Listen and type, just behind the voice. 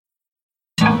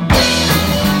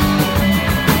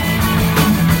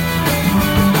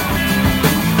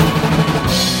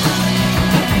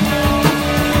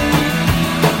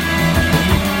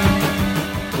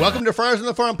Welcome to Friars on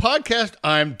the Farm podcast.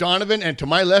 I'm Donovan, and to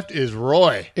my left is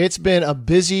Roy. It's been a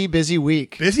busy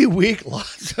week. Busy week,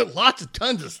 lots of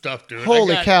tons of stuff, dude.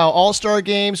 Holy cow. All-star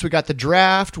games. We got the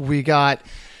draft. We got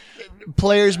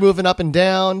players moving up and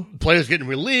down. Players getting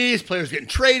released. Players getting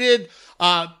traded.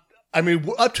 Up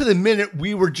to the minute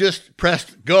we were just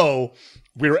pressed go.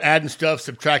 We were adding stuff,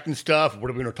 subtracting stuff. What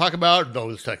are we going to talk about?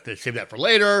 Those save that for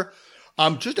later.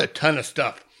 Just a ton of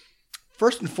stuff.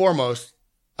 First and foremost,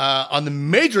 on the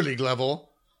major league level,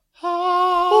 the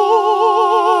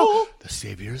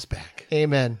Savior is back.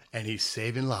 Amen. And he's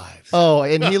saving lives. Oh,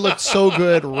 and he looked so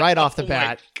good right off the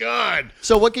bat. Oh, my God.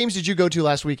 So what games did you go to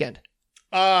last weekend?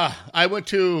 I went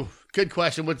to, good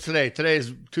question, what's today? Today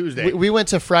is Tuesday. We went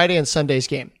to Friday and Sunday's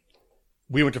game.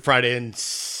 We went to Friday and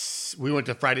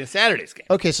Saturday's game.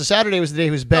 Okay, so Saturday was the day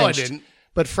he was benched. No, I didn't.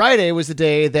 But Friday was the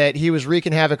day that he was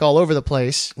wreaking havoc all over the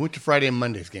place. I went to Friday and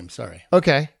Monday's game, sorry.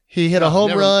 Okay. He hit a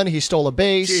home run. He stole a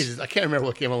base. Jesus, I can't remember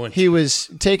what game I went to. He was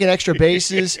taking extra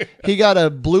bases. He got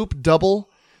a bloop double.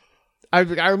 I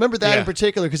remember that in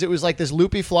particular because it was like this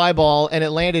loopy fly ball, and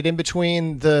it landed in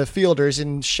between the fielders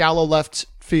in shallow left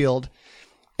field.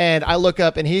 And I look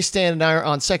up, and he's standing there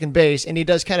on second base, and he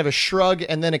does kind of a shrug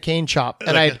and then a cane chop.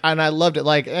 And I loved it.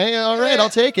 Like, hey, all right, I'll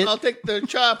take it. I'll take the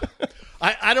chop.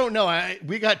 I don't know.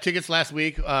 We got tickets last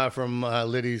week from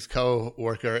Liddy's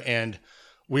co-worker, and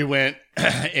we went,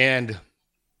 and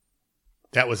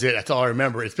that was it. That's all I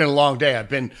remember. It's been a long day.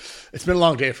 It's been a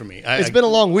long day for me. It's been a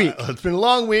long week. It's been a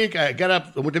long week. I got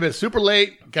up, went to bed super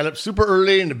late, got up super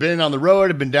early, and have been on the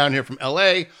road. I've been down here from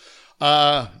LA.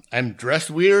 I'm dressed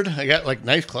weird. I got like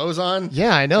nice clothes on.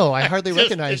 Yeah, I know. I hardly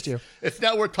recognized you. It's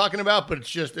not worth talking about, but it's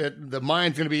just the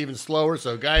mind's going to be even slower.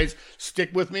 So guys, stick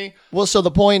with me. Well, so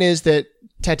the point is that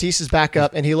Tatis is back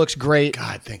up and he looks great.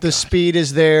 God, thank the God. Speed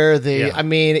is there. I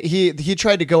mean, he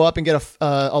tried to go up and get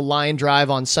a line drive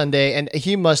on Sunday, and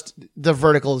the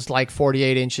vertical is like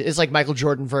 48 inches. It's like Michael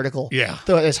Jordan vertical. Yeah.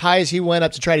 So as high as he went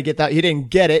up to try to get that, he didn't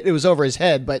get it. It was over his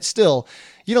head, but still,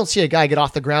 you don't see a guy get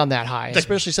off the ground that high,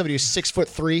 especially somebody who's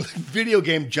 6'3". Video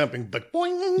game jumping, but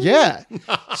boing. Yeah,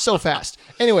 so fast.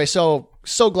 Anyway, so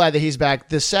glad that he's back.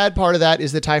 The sad part of that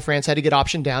is that Ty France had to get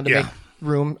optioned down to make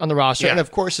room on the roster. Yeah. And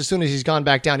of course, as soon as he's gone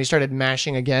back down, he started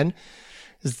mashing again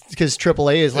because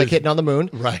AAA is like hitting on the moon.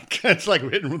 Right. It's like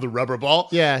hitting with a rubber ball.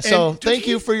 Yeah. So thank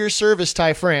you for your service,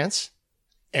 Ty France.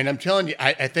 And I'm telling you,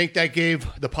 I think that gave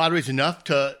the Padres enough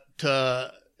to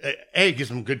A, give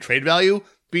some good trade value.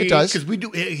 B, it does.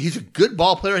 Because he's a good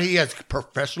ball player. He has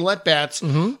professional at-bats.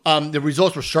 Mm-hmm. The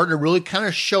results were starting to really kind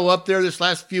of show up there this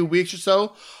last few weeks or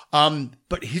so.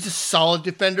 But he's a solid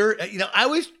defender. I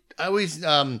always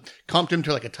comped him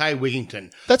to like a Ty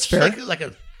Wigington. That's fair. Like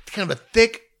a kind of a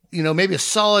thick, maybe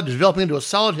developing into a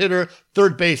solid hitter,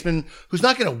 third baseman who's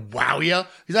not going to wow you.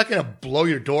 He's not going to blow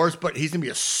your doors, but he's going to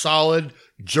be a solid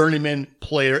journeyman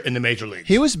player in the major league.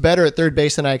 He was better at third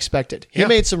base than I expected. He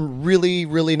made some really,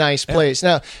 really nice plays.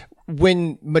 Now,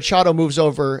 when Machado moves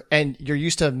over and you're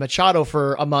used to Machado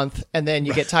for a month and then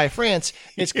you get Ty France,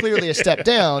 it's clearly a step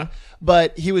down,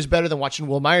 but he was better than watching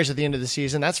Will Myers at the end of the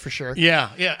season. That's for sure. Yeah,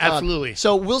 absolutely.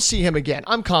 So we'll see him again.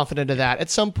 I'm confident of that.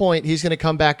 At some point, he's going to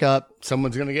come back up.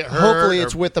 Someone's going to get hurt. Hopefully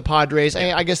it's with the Padres.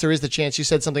 Yeah. I guess there is the chance. You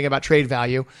said something about trade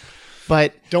value,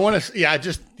 but don't want to,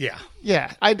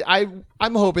 Yeah,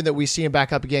 I'm hoping that we see him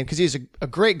back up again because he's a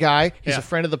great guy. He's a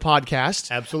friend of the podcast.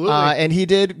 Absolutely. And he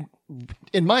did,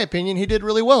 in my opinion, he did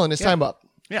really well in his time up.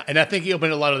 Yeah, and I think he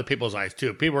opened a lot of the people's eyes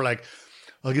too. People were like,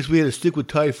 I guess we had to stick with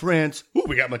Ty France. Ooh,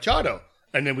 we got Machado.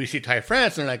 And then we see Ty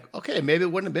France and they're like, okay, maybe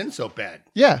it wouldn't have been so bad.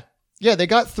 Yeah. Yeah, they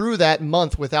got through that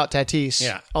month without Tatis.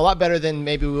 Yeah. A lot better than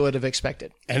maybe we would have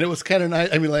expected. And it was kind of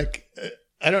nice. I mean,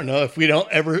 I don't know if we don't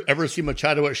ever see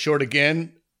Machado at short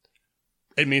again.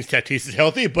 It means Tatis is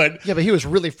healthy, but yeah, but he was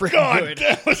really freaking good.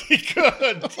 God, was he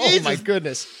good? Oh my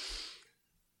goodness!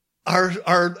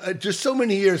 Our just so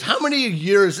many years. How many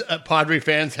years, Padre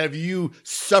fans, have you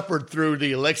suffered through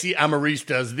the Alexi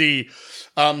Amaristas, the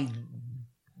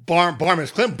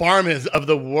Barmas, Clint Barmas of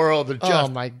the world? Just oh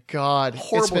my God,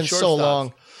 horrible. It's been so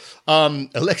long.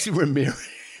 Alexi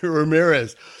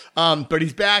Ramirez. But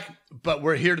he's back. But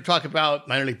we're here to talk about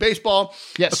minor league baseball.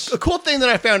 Yes, a cool thing that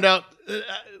I found out.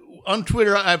 On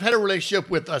Twitter, I've had a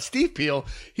relationship with Steve Peel.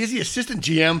 He's the assistant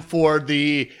GM for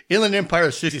the Inland Empire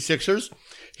 66ers.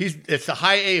 It's the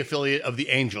high A affiliate of the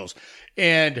Angels.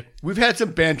 And we've had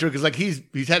some banter because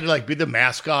he's had to be the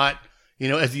mascot.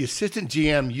 As the assistant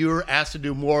GM, you're asked to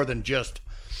do more than just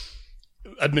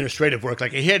administrative work.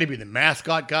 He had to be the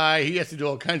mascot guy. He has to do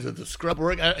all kinds of the scrub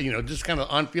work, just kind of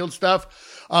on-field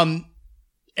stuff.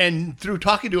 And through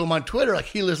talking to him on Twitter, like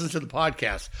he listens to the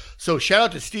podcast. So shout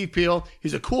out to Steve Peel.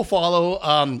 He's a cool follow.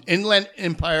 Inland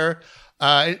Empire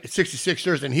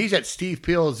 66ers, and he's at Steve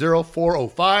Peel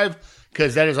 0405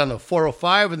 because that is on the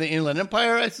 405 in the Inland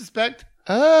Empire, I suspect.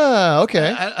 Ah,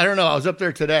 okay. I don't know. I was up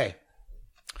there today.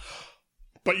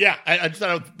 But yeah, I just thought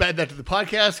I would add that to the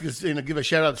podcast because, give a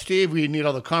shout out to Steve. We need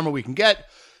all the karma we can get.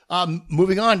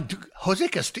 Moving on, Jose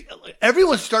Castillo.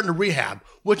 Everyone's starting to rehab,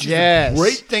 which is a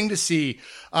great thing to see.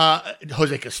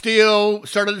 Jose Castillo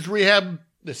started his rehab.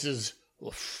 This is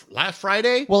last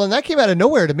Friday. Well, and that came out of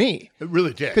nowhere to me. It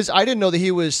really did. Because I didn't know that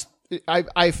he was...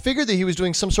 I figured that he was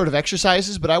doing some sort of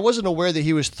exercises, but I wasn't aware that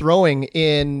he was throwing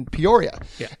in Peoria.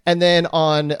 Yeah. And then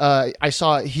I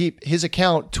saw his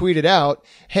account tweeted out,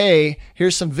 "Hey,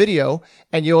 here's some video,"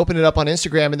 and you open it up on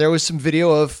Instagram, and there was some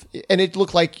video of, and it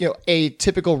looked like a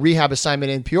typical rehab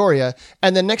assignment in Peoria.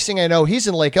 And then next thing I know, he's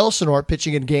in Lake Elsinore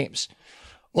pitching in games.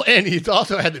 Well, and he's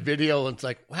also had the video, and it's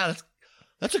like, wow,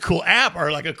 that's a cool app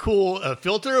or like a cool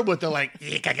filter with the like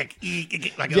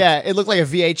it looked like a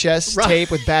VHS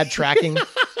tape with bad tracking,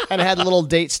 and it had a little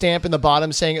date stamp in the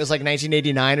bottom saying it was like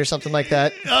 1989 or something like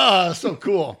that. Oh, so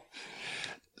cool.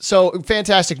 So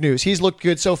fantastic news. He's looked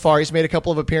good so far. He's made a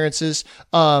couple of appearances.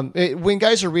 When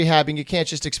guys are rehabbing, you can't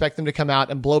just expect them to come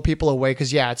out and blow people away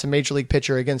because, it's a major league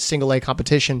pitcher against single A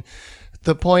competition.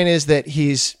 The point is that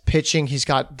he's pitching. He's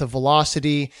got the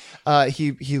velocity.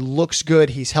 He looks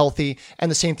good. He's healthy. And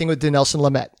the same thing with Dinelson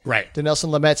Lamet. Right. Dinelson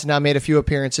Lamet's now made a few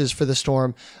appearances for the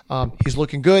Storm. He's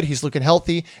looking good. He's looking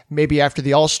healthy. Maybe after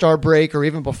the All-Star break or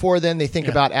even before then, they think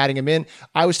about adding him in.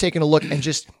 I was taking a look and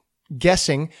just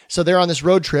guessing. So they're on this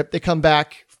road trip. They come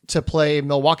back to play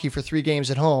Milwaukee for 3 games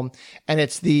at home. And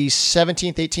it's the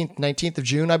 17th, 18th, 19th of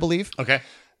June, I believe. Okay.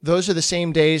 Those are the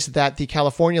same days that the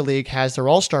California League has their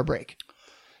All-Star break.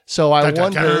 So I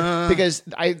wonder because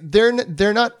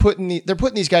they're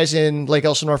putting these guys in Lake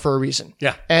Elsinore for a reason.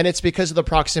 Yeah. And it's because of the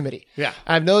proximity. Yeah.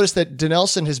 I've noticed that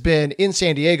Dinelson has been in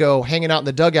San Diego hanging out in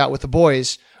the dugout with the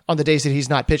boys on the days that he's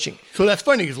not pitching. So that's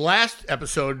funny because last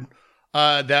episode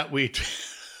that we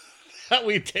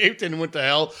taped and went to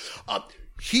hell,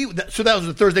 so that was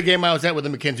the Thursday game I was at with the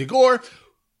Mackenzie Gore.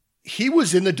 He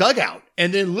was in the dugout,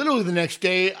 and then literally the next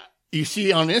day, you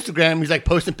see on Instagram, he's like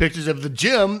posting pictures of the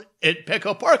gym at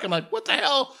Petco Park. I'm like, what the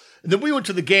hell? And then we went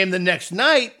to the game the next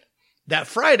night, that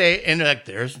Friday, and like,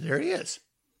 there he is.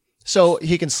 So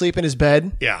he can sleep in his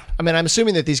bed. Yeah. I mean, I'm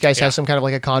assuming that these guys have some kind of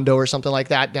like a condo or something like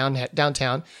that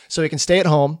downtown. So he can stay at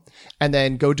home and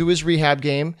then go do his rehab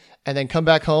game and then come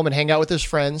back home and hang out with his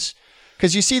friends.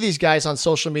 Because you see these guys on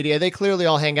social media, they clearly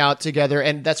all hang out together.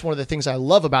 And that's one of the things I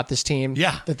love about this team.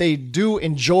 Yeah. That they do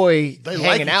enjoy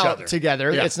hanging out other.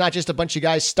 together. Yeah. It's not just a bunch of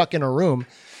guys stuck in a room.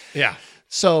 Yeah.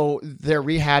 So they're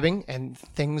rehabbing and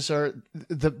things are,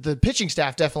 the pitching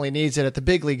staff definitely needs it at the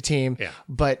big league team. Yeah.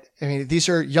 But I mean, these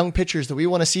are young pitchers that we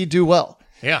want to see do well.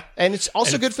 Yeah. And it's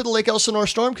also good for the Lake Elsinore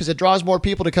Storm because it draws more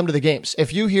people to come to the games.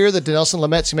 If you hear that Dinelson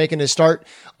Lamet's making his start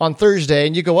on Thursday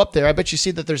and you go up there, I bet you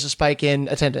see that there's a spike in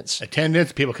attendance.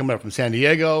 People coming up from San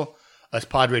Diego, us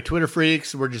Padre Twitter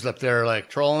freaks, we're just up there like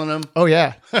trolling them. Oh,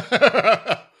 yeah.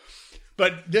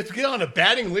 But let's get on a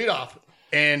batting leadoff.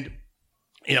 And,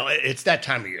 it's that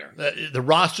time of year. The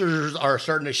rosters are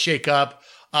starting to shake up.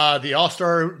 The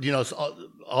All-Star,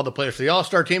 all the players for the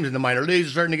All-Star teams in the minor leagues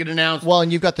are starting to get announced. Well,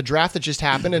 and you've got the draft that just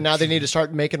happened, and now they need to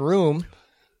start making room.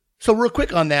 So real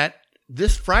quick on that,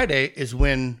 this Friday is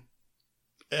when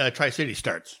Tri-City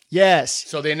starts. Yes.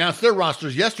 So they announced their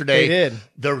rosters yesterday. They did.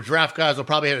 The draft guys will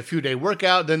probably have a few-day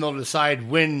workout. Then they'll decide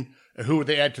who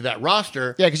they add to that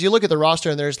roster. Yeah, because you look at the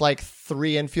roster, and there's like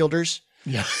 3 infielders.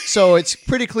 Yeah. So it's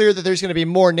pretty clear that there's going to be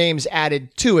more names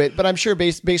added to it, but I'm sure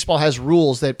baseball has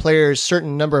rules that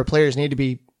certain number of players need to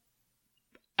be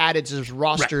added to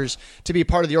rosters to be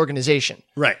part of the organization.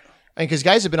 Right. And because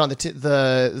guys have been on the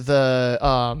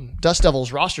Dust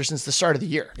Devils roster since the start of the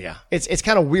year. Yeah. It's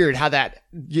kind of weird how their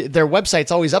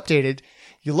website's always updated.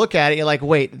 You look at it, you're like,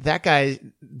 wait, that guy,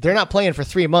 they're not playing for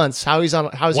 3 months. How is he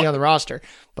on the roster?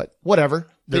 But whatever.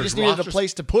 They just needed a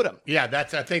place to put him. Yeah,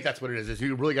 I think that's what it is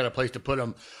you really got a place to put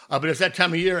him. But it's that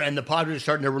time of year, and the Padres are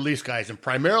starting to release guys. And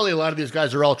primarily, a lot of these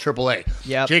guys are all AAA.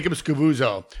 Yeah. Jacob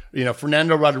Scavuzzo,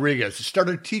 Fernando Rodriguez.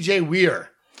 Started TJ Weir.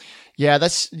 Yeah,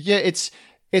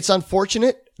 it's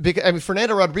unfortunate. Because,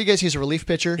 Fernando Rodriguez, he's a relief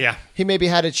pitcher. Yeah. He maybe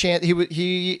had a chance.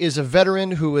 He is a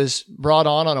veteran who was brought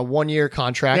on a 1-year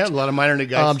contract. Yeah, a lot of minor league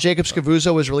guys. Jacob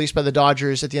Scavuzzo was released by the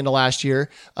Dodgers at the end of last year.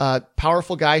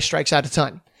 Powerful guy, strikes out a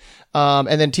ton.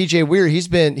 And then TJ Weir,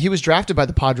 he was drafted by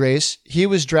the Padres. He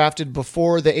was drafted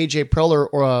before the AJ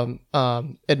Preller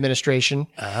administration.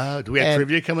 Do we have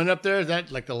trivia coming up there? Is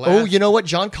that like the last? Oh, you know what?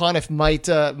 John Conniff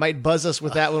might buzz us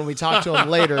with that when we talk to him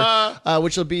later,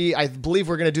 which will be, I believe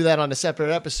we're going to do that on a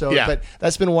separate episode. Yeah. But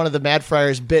that's been one of the Mad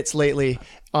Friars bits lately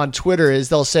on Twitter is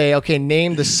they'll say, okay,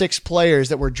 name the 6 players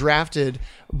that were drafted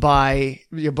by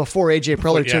before AJ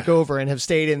Preller took over and have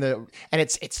stayed in and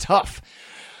it's tough.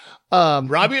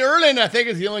 Robbie Erlin, I think,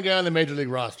 is the only guy on the major league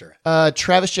roster.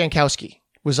 Travis Jankowski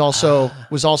was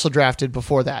also drafted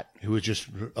before that. Who was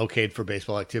just okayed for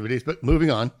baseball activities, but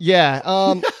moving on. Yeah.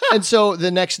 And so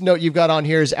the next note you've got on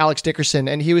here is Alex Dickerson,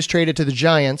 and he was traded to the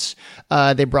Giants.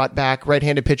 They brought back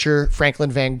right-handed pitcher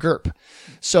Franklin Van Gerp.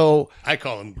 So I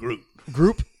call him Groot.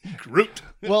 Groot.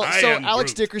 Well, so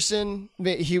Alex Dickerson,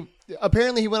 he went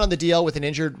on the DL with an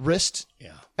injured wrist.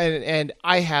 Yeah. And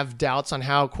I have doubts on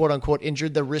how quote unquote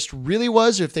injured the wrist really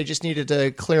was, or if they just needed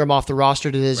to clear him off the roster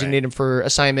to designate him for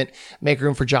assignment, make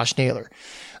room for Josh Naylor.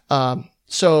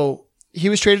 So he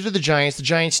was traded to the Giants. The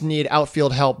Giants need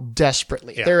outfield help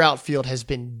desperately. Yeah. Their outfield has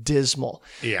been dismal.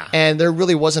 Yeah. And there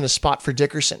really wasn't a spot for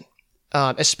Dickerson.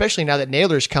 Especially now that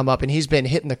Naylor's come up and he's been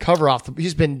hitting the cover off.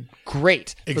 He's been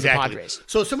great for the Padres.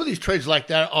 So some of these trades like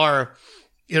that are,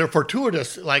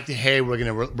 fortuitous. Like, hey, we're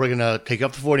gonna take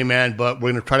up the 40-man, but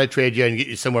we're gonna try to trade you and get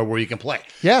you somewhere where you can play.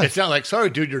 Yeah, it's not like, sorry,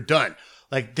 dude, you're done.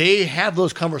 Like they have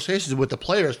those conversations with the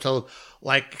players to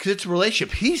because it's a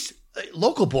relationship. He's a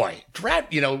local boy. We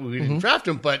didn't draft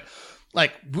him, but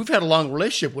like we've had a long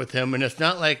relationship with him, and it's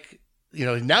not like.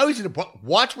 Now he's going to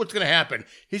watch what's going to happen.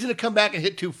 He's going to come back and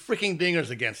hit 2 freaking dingers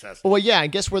against us. Well, yeah,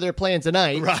 and guess where they're playing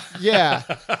tonight? Right. Yeah.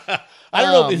 I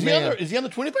don't know. Is he on the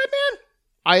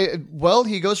 25-man?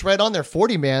 He goes right on there,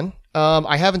 40-man.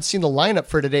 I haven't seen the lineup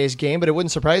for today's game, but it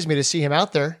wouldn't surprise me to see him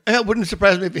out there. It wouldn't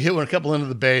surprise me if he hit one a couple into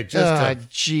the bay.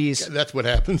 Jeez. That's what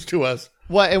happens to us.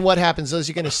 What happens? Is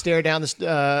he going to stare down this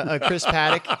Chris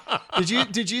Paddock?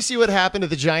 Did you see what happened at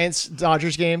the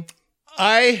Giants-Dodgers game?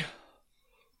 I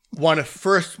want to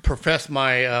first profess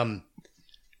my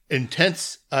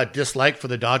intense dislike for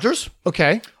the Dodgers.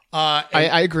 Okay.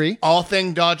 I agree. All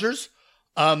thing Dodgers.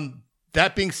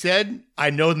 That being said, I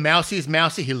know Mousie's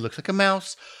mousy. He looks like a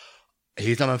mouse.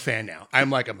 He's not a fan now.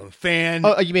 I'm a fan.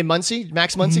 Oh, you mean Muncy?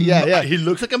 Max Muncy? Yeah. He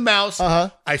looks like a mouse. Uh-huh.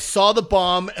 I saw the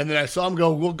bomb, and then I saw him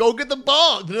go, well, go get the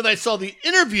ball. And then I saw the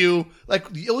interview,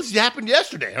 it happened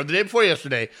yesterday or the day before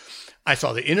yesterday. I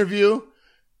saw the interview,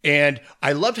 and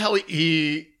I loved how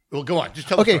he well, go on. Just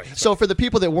tell the story. Okay, so for the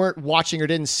people that weren't watching or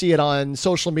didn't see it on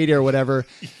social media or whatever,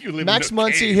 Max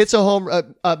Muncy hits a home.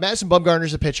 Madison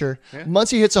Bumgarner's a pitcher. Yeah.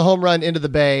 Muncy hits a home run into the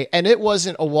bay, and it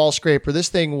wasn't a wall scraper. This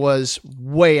thing was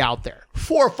way out there.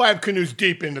 4 or 5 canoes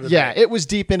deep into the bay. Yeah, it was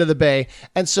deep into the bay.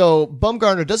 And so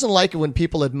Bumgarner doesn't like it when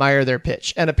people admire their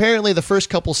pitch. And apparently the first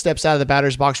couple steps out of the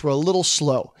batter's box were a little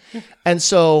slow. And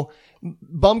so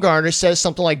Bumgarner says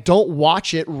something like, don't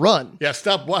watch it, run. Yeah,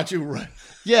 stop watching, run.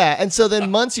 Yeah, and so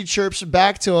then Muncy chirps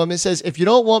back to him and says, if you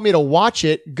don't want me to watch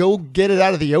it, go get it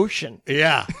out of the ocean.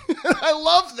 Yeah. I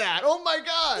love that. Oh, my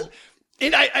God.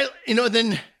 And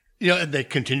then they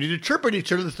continue to chirp at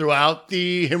each other throughout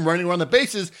him running around the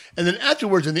bases. And then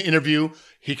afterwards in the interview,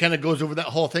 he kind of goes over that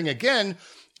whole thing again.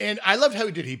 And I loved how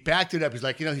he did. He backed it up. He's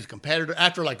like, he's a competitor.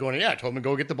 After going, I told him to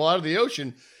go get the ball out of the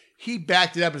ocean. He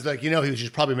backed it up as he was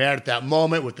just probably mad at that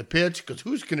moment with the pitch because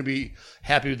who's going to be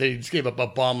happy that he just gave up a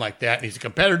bomb like that? And he's a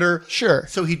competitor. Sure.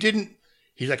 So he's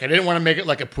like, I didn't want to make it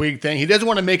like a Puig thing. He doesn't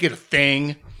want to make it a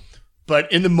thing.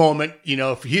 But in the moment,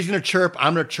 if he's going to chirp,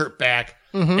 I'm going to chirp back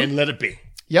and let it be.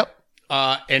 Yep.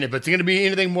 And if it's going to be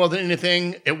anything more than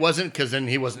anything, it wasn't because then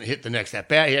he wasn't hit the next at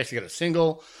bat. He actually got a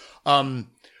single. And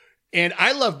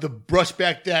I love the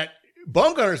brushback that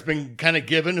Bumgarner's been kind of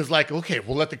given is okay,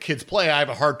 we'll let the kids play. I have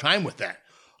a hard time with that.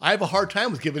 I have a hard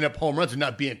time with giving up home runs and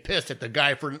not being pissed at the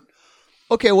guy for.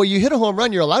 Okay, well, you hit a home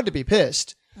run, you're allowed to be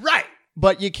pissed. Right.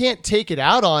 But you can't take it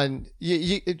out on.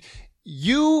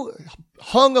 You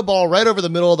hung a ball right over the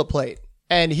middle of the plate,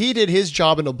 and he did his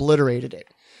job and obliterated it.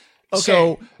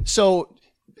 Okay. So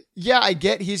yeah, I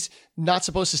get he's not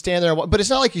supposed to stand there, but it's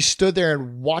not like he stood there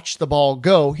and watched the ball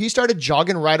go. He started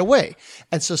jogging right away.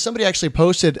 And so somebody actually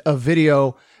posted a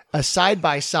video, a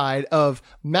side-by-side of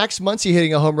Max Muncy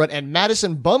hitting a home run and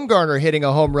Madison Bumgarner hitting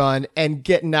a home run and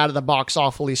getting out of the box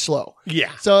awfully slow.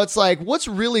 Yeah. So it's what's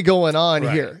really going on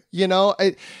here?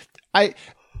 I'm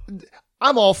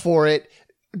all for it.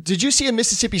 Did you see a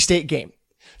Mississippi State game?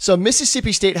 So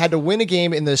Mississippi State had to win a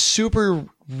game in the Super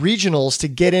Regionals to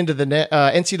get into the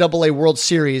NCAA World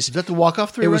Series. Is that the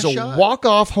walk-off 3-run shot? It was a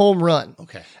walk-off home run.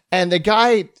 Okay. And the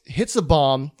guy hits the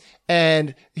bomb,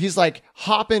 And he's like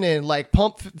hopping and like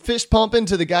fist pumping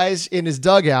to the guys in his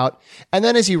dugout. And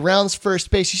then as he rounds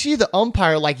first base, you see the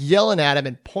umpire like yelling at him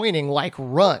and pointing like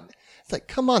run. It's like,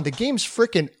 come on, the game's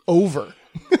freaking over.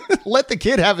 Let the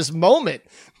kid have his moment.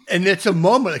 And it's a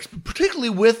moment, like, particularly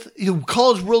with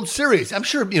College World Series. I'm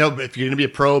sure, if you're going to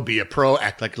be a pro,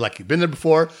 act like you've been there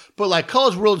before. But like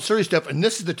College World Series stuff, and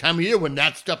this is the time of year when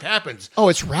that stuff happens. Oh,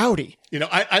 it's rowdy.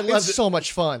 I love it's so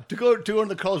much fun to go to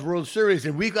the College World Series,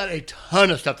 and we've got a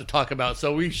ton of stuff to talk about.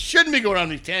 So we shouldn't be going on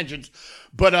these tangents.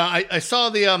 But I saw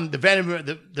the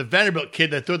Vanderbilt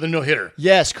kid that threw the no hitter.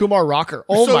 Yes, Kumar Rocker.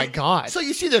 Oh my God! So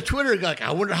you see their Twitter, like,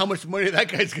 I wonder how much money that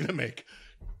guy's going to make.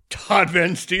 Todd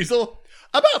Van Stiesel.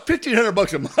 About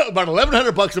 $1,500 a month, about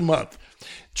 $1,100 a month.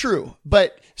 True,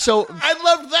 but so I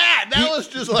love that. That was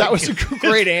just like that was a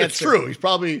great answer. It's true. He's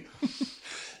probably,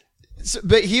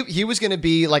 but he was going to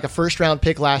be like a first round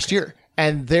pick last year,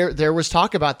 and there was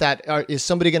talk about that. Is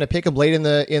somebody going to pick him late in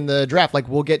the draft? Like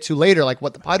we'll get to later, like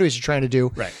what the Padres are trying to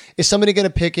do. Right? Is somebody going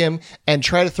to pick him and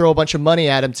try to throw a bunch of money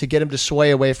at him to get him to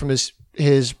sway away from his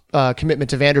commitment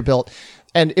to Vanderbilt?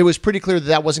 And it was pretty clear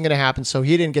that wasn't going to happen, so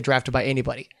he didn't get drafted by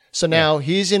anybody. So now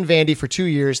he's in Vandy for 2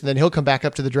 years, and then he'll come back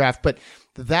up to the draft. But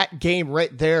that game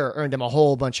right there earned him a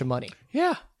whole bunch of money.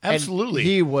 Yeah, absolutely. And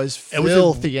he was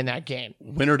filthy in that game.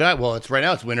 Win or die. Well, it's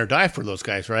win or die for those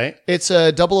guys, right? It's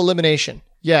a double elimination.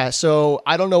 Yeah, so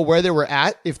I don't know where they were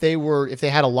at, if they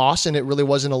had a loss and it really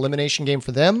was an elimination game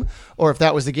for them, or if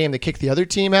that was the game that kicked the other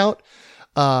team out.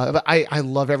 But I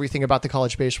love everything about the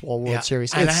College Baseball World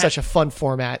Series. It's such a fun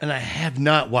format. And I have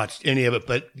not watched any of it,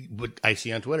 but what I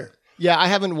see on Twitter. Yeah, I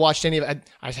haven't watched any of it.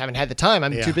 I just haven't had the time.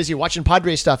 I'm too busy watching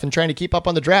Padres stuff and trying to keep up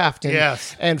on the draft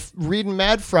and reading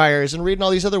Mad Friars and reading all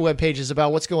these other web pages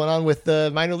about what's going on with the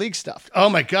minor league stuff. Oh,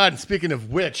 my God. And speaking of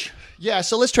which. Yeah,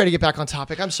 so let's try to get back on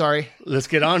topic. I'm sorry. Let's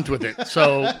get on with it.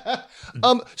 So,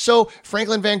 so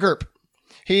Franklin Van Gerp.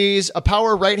 He's a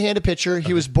power right-handed pitcher.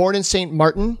 He was born in St.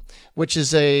 Martin, which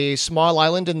is a small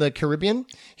island in the Caribbean.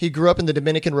 He grew up in the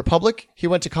Dominican Republic. He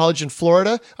went to college in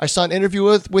Florida. I saw an interview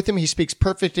with him. He speaks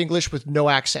perfect English with no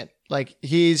accent. Like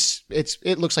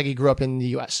it looks like he grew up in the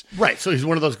U.S. Right. So he's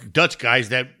one of those Dutch guys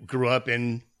that grew up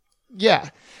in. Yeah.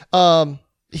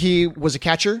 He was a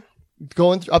catcher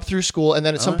going up through school, and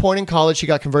then at some point in college, he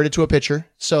got converted to a pitcher.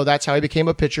 So that's how he became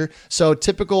a pitcher. So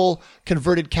typical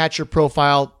converted catcher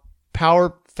profile.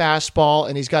 Power fastball,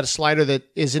 and he's got a slider that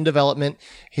is in development.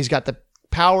 He's got the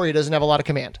power. He doesn't have a lot of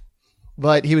command.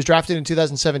 But he was drafted in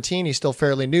 2017. He's still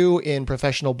fairly new in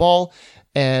professional ball,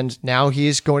 and now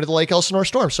he's going to the Lake Elsinore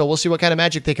Storm. So we'll see what kind of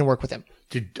magic they can work with him.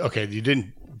 Okay, you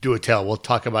didn't do a tell. We'll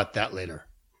talk about that later.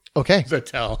 Okay. The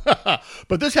tell.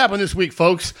 But this happened this week,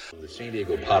 folks. The San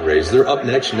Diego Padres, they're up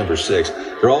next, number 6.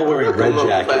 They're all wearing red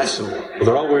jackets. Well,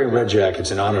 they're all wearing red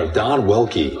jackets in honor of Don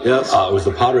Welke. Yes. Was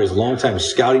the Padres' longtime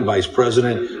scouting vice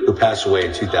president who passed away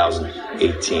in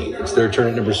 2018. It's their turn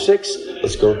at number 6.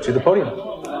 Let's go to the podium.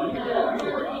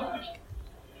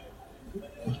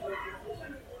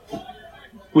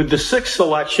 With the 6th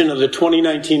selection of the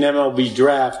 2019 MLB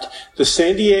Draft, the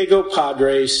San Diego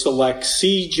Padres select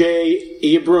C.J.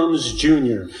 Abrams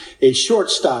Jr., a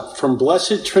shortstop from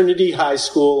Blessed Trinity High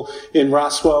School in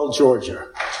Roswell, Georgia.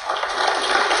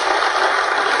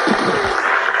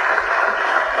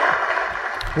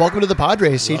 Welcome to the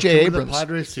Padres, C.J. Abrams. The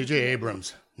Padres, C.J.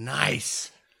 Abrams. Nice.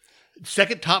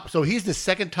 Second top. So he's the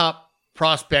second top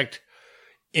prospect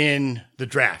in the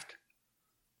draft.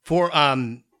 For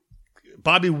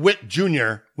Bobby Witt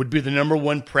Jr. would be the number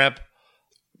 1 prep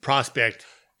prospect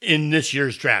in this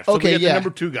year's draft. So we get the number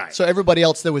 2 guy. So everybody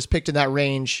else that was picked in that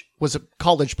range was a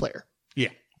college player. Yeah.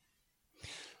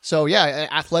 So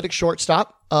athletic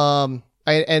shortstop.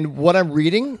 And what I'm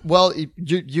reading, well,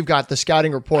 you've got the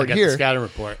scouting report here. The scouting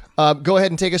report. Go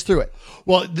ahead and take us through it.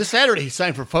 Well, this Saturday he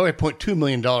signed for $5.2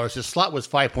 million. His slot was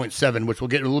 5.7, which we'll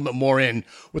get a little bit more in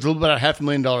with a little bit of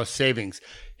 $500,000 savings.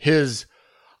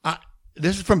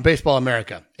 This is from Baseball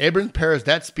America. Abrams pairs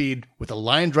that speed with a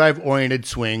line drive-oriented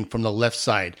swing from the left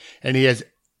side, and he has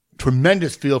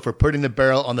tremendous feel for putting the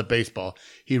barrel on the baseball.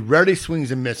 He rarely swings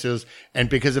and misses, and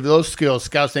because of those skills,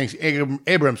 scouts think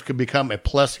Abrams could become a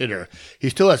plus hitter. He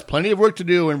still has plenty of work to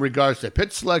do in regards to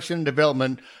pitch selection and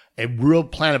development, a real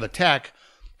plan of attack.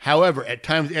 However, at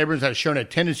times Abrams has shown a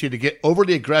tendency to get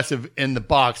overly aggressive in the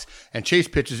box and chase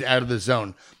pitches out of the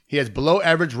zone. He has below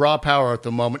average raw power at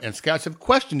the moment, and scouts have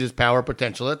questioned his power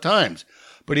potential at times.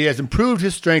 But he has improved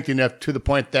his strength enough to the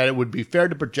point that it would be fair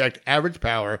to project average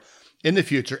power in the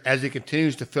future as he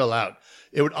continues to fill out.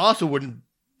 It wouldn't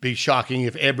be shocking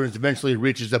if Abrams eventually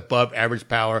reaches above average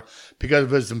power because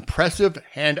of his impressive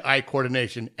hand-eye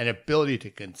coordination and ability to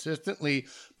consistently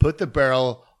put the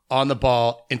barrel on the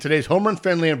ball in today's home run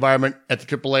friendly environment at the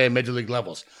AAA and Major League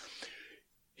levels.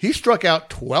 He struck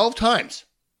out 12 times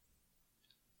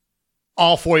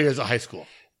all 4 years of high school.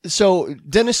 So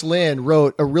Dennis Lin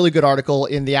wrote a really good article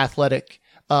in The Athletic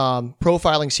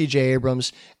profiling CJ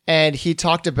Abrams, and he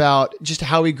talked about just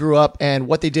how he grew up and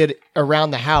what they did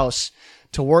around the house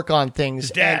to work on things.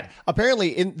 His dad. And apparently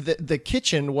in the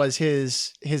kitchen was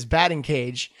his batting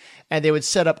cage, and they would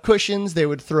set up cushions. They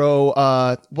would throw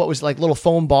what was like little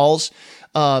foam balls,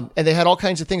 and they had all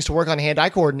kinds of things to work on hand-eye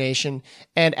coordination.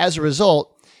 And as a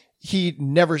result, he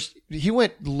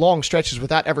went long stretches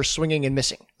without ever swinging and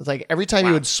missing. It's like every time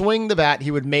he would swing the bat,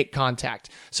 he would make contact.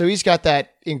 So he's got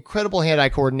that incredible hand-eye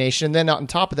coordination. And then on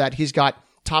top of that, he's got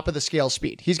top of the scale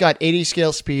speed. He's got 80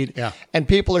 scale speed. Yeah. And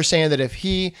people are saying that if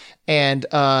he and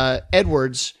Xavier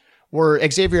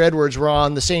Edwards were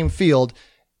on the same field,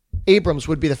 Abrams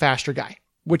would be the faster guy,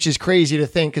 which is crazy to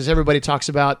think because everybody talks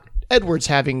about Edwards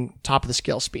having top of the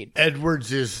scale speed.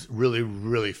 Edwards is really,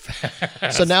 really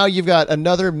fast. So now you've got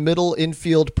another middle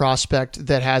infield prospect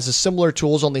that has a similar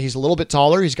tools, only he's a little bit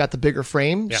taller. He's got the bigger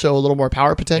frame, so a little more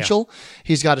power potential. Yeah.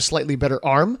 He's got a slightly better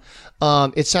arm.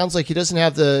 It sounds like he doesn't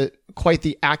have quite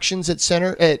the actions at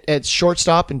center, at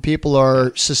shortstop, and people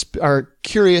are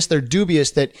curious. They're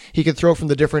dubious that he could throw from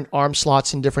the different arm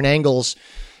slots and different angles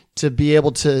to be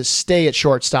able to stay at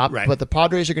shortstop. Right. But the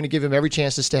Padres are going to give him every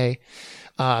chance to stay.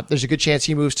 There's a good chance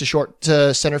he moves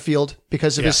to center field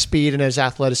because of his speed and his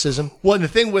athleticism. Well, and the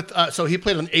thing with so he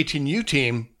played on the 18U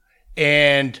team,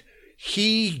 and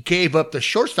he gave up the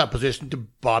shortstop position to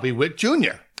Bobby Witt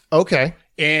Jr. Okay.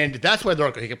 And that's why they're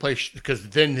like, he can play, because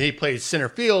then he plays center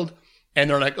field, and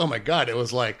they're like, oh my God, it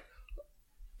was like,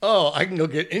 oh, I can go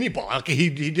get any ball. Okay, he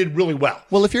did really well.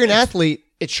 Well, if you're an athlete,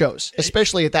 it shows,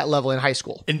 especially at that level in high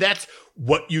school. And that's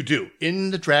what you do. In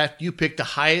the draft, you pick the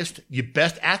highest, your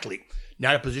best athlete.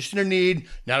 Not a position of need,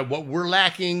 not what we're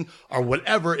lacking or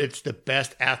whatever. It's the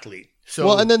best athlete. So,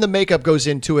 well, and then the makeup goes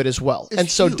into it as well. And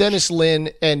so huge. Dennis Lin,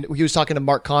 and he was talking to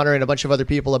Mark Connor and a bunch of other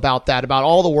people about that, about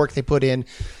all the work they put in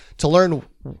to learn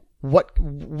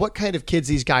what kind of kids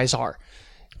these guys are.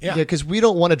 Yeah, because we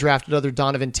don't want to draft another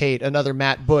Donovan Tate, another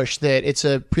Matt Bush, that it's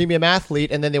a premium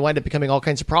athlete and then they wind up becoming all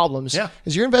kinds of problems. Yeah.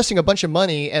 Because you're investing a bunch of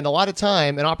money and a lot of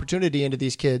time and opportunity into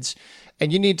these kids,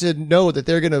 and you need to know that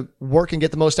they're going to work and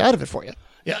get the most out of it for you.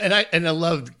 Yeah, and I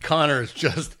love Connor's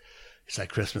just, it's like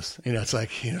Christmas. It's like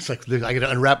I got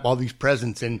to unwrap all these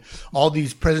presents, and all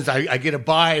these presents I get to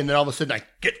buy, and then all of a sudden I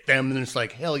get them, and it's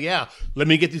like, hell yeah, let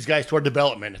me get these guys toward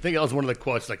development. I think that was one of the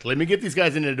quotes, like, let me get these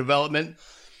guys into development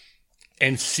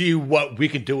and see what we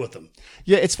can do with them.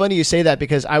 Yeah, it's funny you say that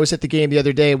because I was at the game the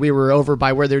other day. We were over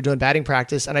by where they were doing batting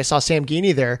practice, and I saw Sam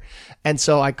Geeney there. And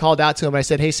so I called out to him. And I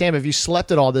said, hey, Sam, have you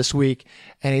slept at all this week?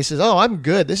 And he says, oh, I'm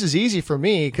good. This is easy for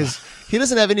me, because he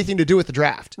doesn't have anything to do with the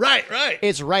draft. Right.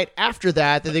 It's right after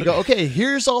that they go, okay,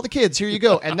 here's all the kids. Here you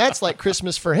go. And that's like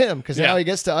Christmas for him, because now he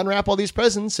gets to unwrap all these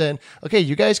presents. And, okay,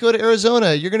 you guys go to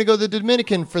Arizona. You're going to go to the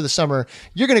Dominican for the summer.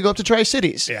 You're going to go up to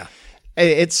Tri-Cities. Yeah.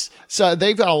 So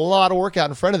they've got a lot of work out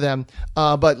in front of them,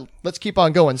 but let's keep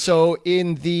on going. So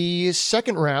in the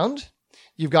second round,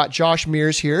 you've got Josh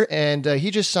Mears here, and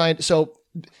he just signed. So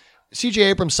CJ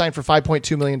Abrams signed for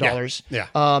 $5.2 million.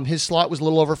 Yeah. His slot was a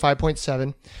little over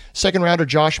 5.7. Second rounder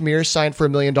Josh Mears signed for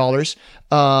 $1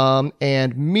 million.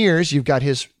 And Mears, you've got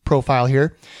his profile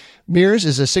here. Mears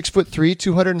is a 6'3",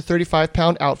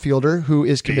 235-pound outfielder who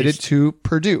is committed to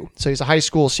Purdue. So he's a high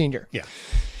school senior. Yeah.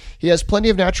 He has plenty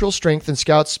of natural strength, and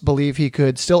scouts believe he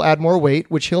could still add more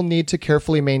weight, which he'll need to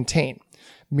carefully maintain.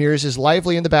 Mears is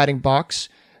lively in the batting box,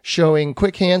 showing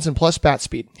quick hands and plus bat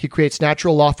speed. He creates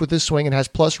natural loft with his swing and has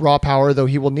plus raw power, though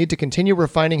he will need to continue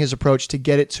refining his approach to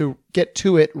get to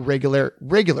it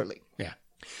regularly. Yeah.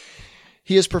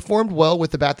 He has performed well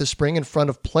with the bat this spring in front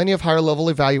of plenty of higher-level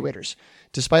evaluators.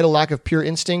 Despite a lack of pure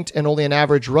instinct and only an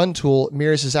average run tool,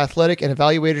 Mears is athletic, and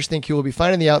evaluators think he will be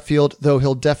fine in the outfield, though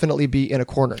he'll definitely be in a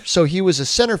corner. So he was a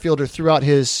center fielder throughout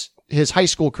his high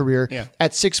school career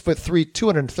at 6'3",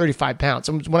 235 pounds.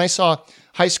 And when I saw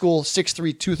high school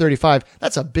 6'3", 235,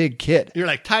 that's a big kid. You're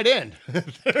like tight end.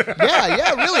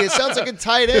 Yeah, really. It sounds like a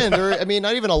tight end, or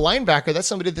not even a linebacker. That's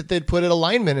somebody that they'd put at a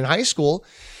lineman in high school.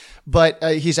 But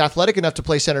he's athletic enough to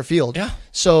play center field. Yeah.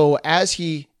 So as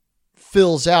he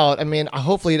fills out,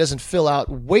 hopefully he doesn't fill out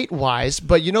weight-wise,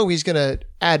 but he's going to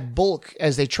add bulk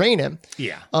as they train him.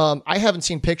 Yeah. I haven't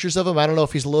seen pictures of him. I don't know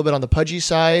if he's a little bit on the pudgy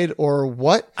side or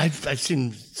what. I've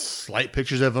seen slight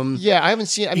pictures of him. Yeah, I haven't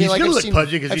seen. He's going to look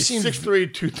pudgy because he's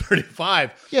 6'3",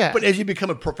 235. Yeah. But as you become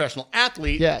a professional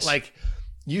athlete, yes,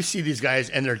 you see these guys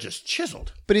and they're just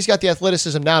chiseled. But he's got the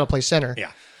athleticism now to play center.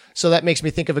 Yeah. So that makes me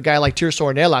think of a guy like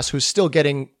Tirso Ornelas, who's still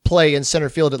getting play in center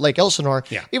field at Lake Elsinore.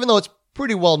 Yeah. Even though it's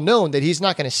pretty well known that he's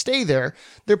not going to stay there,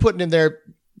 they're putting him there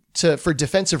for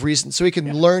defensive reasons, so he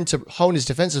can learn to hone his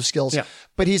defensive skills. Yeah.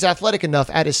 But he's athletic enough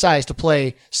at his size to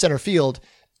play center field.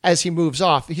 As he moves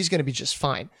off, he's going to be just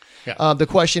fine. Yeah. The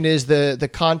question is the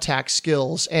contact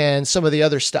skills and some of the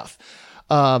other stuff.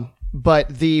 But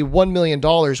the $1 million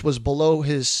was below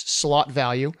his slot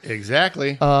value.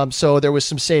 Exactly. So there was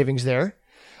some savings there.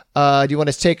 Do you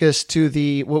want to take us to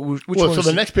the which one? So was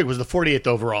the next pick was the 48th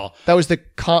overall. that was the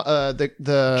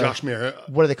Josh Muir.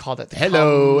 what do they call that?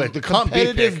 The The comp B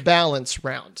competitive pick. balance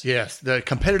round. Yes, the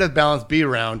competitive balance B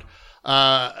round.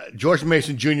 George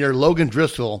Mason Jr., Logan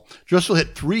Driscoll. Driscoll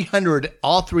hit 300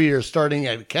 all 3 years starting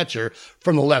at catcher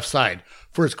from the left side.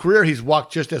 For his career, he's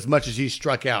walked just as much as he's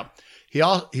struck out.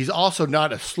 He's also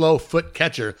not a slow foot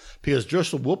catcher because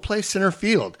Driscoll will play center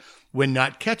field when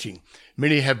not catching.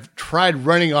 Many have tried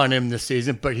running on him this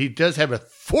season, but he does have a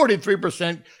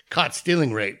 43% caught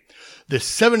stealing rate. The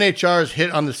 7 HRs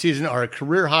hit on the season are a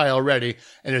career high already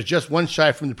and is just one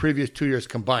shy from the previous 2 years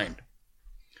combined.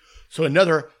 So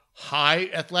another high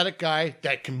athletic guy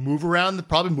that can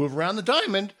probably move around the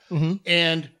diamond. Mm-hmm.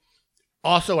 And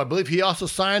also, I believe he also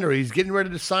signed, or he's getting ready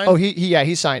to sign. Oh,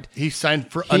 he signed. He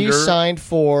signed for He signed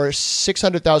for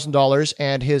 $600,000,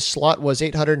 and his slot was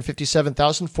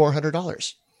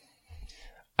 $857,400.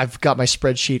 I've got my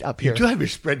spreadsheet up here. You do have your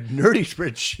nerdy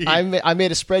spreadsheet. I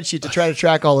made a spreadsheet to try to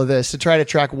track all of this, to try to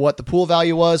track what the pool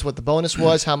value was, what the bonus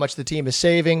was, how much the team is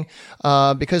saving,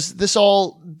 because this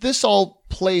all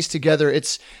plays together.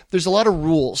 There's a lot of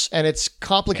rules, and it's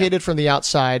complicated from the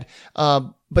outside.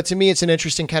 But to me, it's an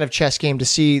interesting kind of chess game to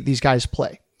see these guys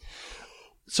play.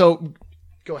 So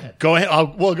go ahead. Go ahead.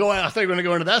 Go ahead. I thought you were going to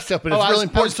go into that stuff, but it's really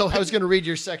important. I was going to read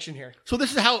your section here. So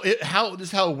this is how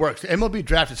it works. The MLB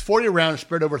draft is 40 rounds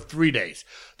spread over 3 days.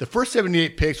 The first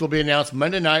 78 picks will be announced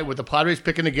Monday night, with the Padres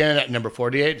picking again at number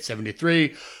 48 and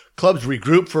 73. Clubs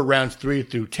regroup for rounds 3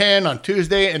 through 10 on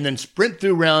Tuesday, and then sprint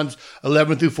through rounds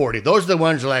 11 through 40. Those are the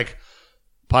ones like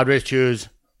Padres choose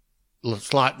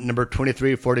slot number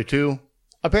 23, 42.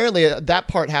 Apparently, that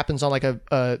part happens on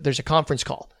there's a conference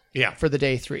call. Yeah. For the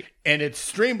day 3. And it's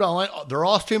streamed online. They're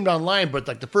all streamed online, but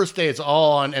like the first day, it's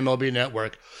all on MLB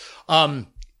Network.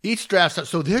 Each draft,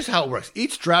 so here's how it works.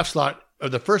 Each draft slot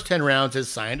of the first 10 rounds is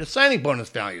signed a signing bonus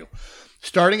value,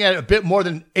 starting at a bit more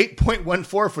than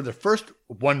 8.14 for the first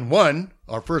 1-1,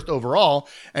 or first overall,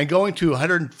 and going to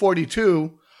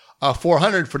 142,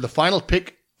 400 for the final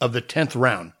pick of the 10th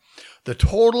round. The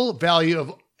total value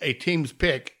of a team's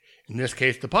pick, in this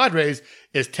case the Padres,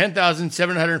 is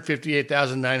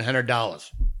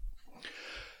 $10,758,900.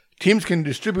 Teams can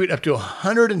distribute up to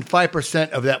 105%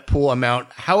 of that pool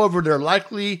amount. However,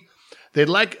 they'd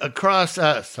like across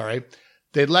their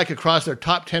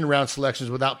top 10 round selections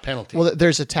without penalty. Well,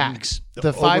 there's a tax.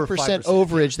 The 5%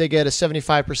 overage, they get a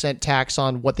 75% tax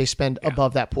on what they spend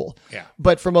above that pool. Yeah.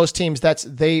 But for most teams, I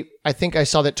think I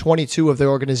saw that 22 of their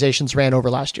organizations ran over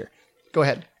last year. Go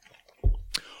ahead.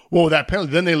 Well, with that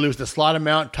penalty, then they lose the slot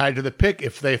amount tied to the pick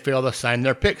if they fail to sign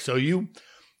their pick. So you,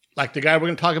 like the guy we're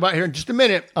going to talk about here in just a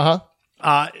minute,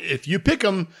 if you pick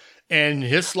him and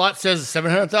his slot says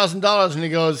 $700,000 and he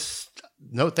goes,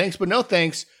 no thanks, but no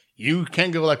thanks, you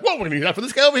can't go like, whoa, we're going to use that for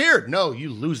this guy over here. No,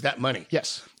 you lose that money.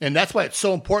 Yes. And that's why it's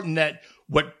so important that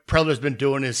what Preller's been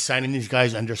doing is signing these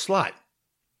guys under slot.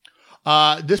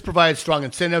 This provides strong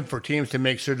incentive for teams to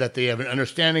make sure that they have an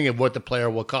understanding of what the player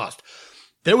will cost.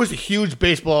 There was a huge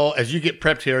baseball, as you get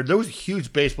prepped here, there was a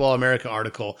huge Baseball America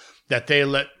article that they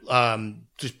let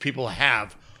just people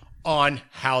have on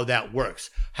how that works.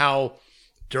 How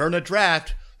during a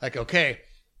draft, like, okay,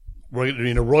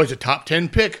 Roy's a top 10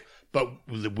 pick, but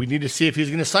we need to see if he's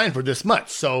going to sign for this much.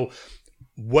 So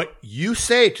what you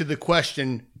say to the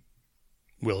question,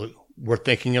 well, we're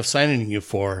thinking of signing you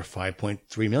for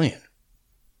 $5.3 million.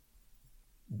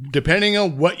 Depending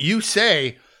on what you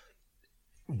say,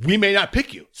 we may not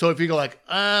pick you. So if you go like,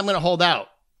 I'm going to hold out,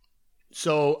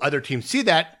 so other teams see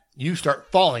that, you start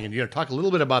falling. And you're going to talk a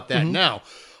little bit about that now.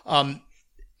 But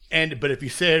if you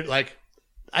said like,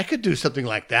 I could do something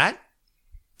like that,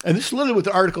 and this is literally what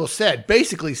the article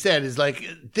basically said is like,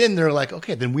 then they're like,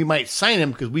 okay, then we might sign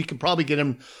him because we can probably get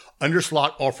him under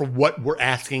slot or for what we're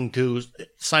asking to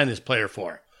sign this player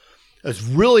for. It's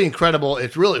really incredible.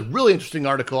 It's really, really interesting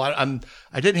article. I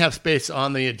didn't have space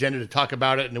on the agenda to talk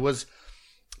about it, and it was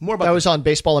more about... That was on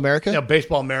Baseball America? Yeah,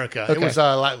 Baseball America. Okay. It was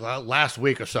last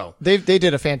week or so. They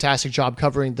did a fantastic job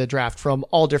covering the draft from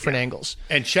all different angles.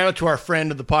 And shout out to our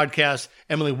friend of the podcast,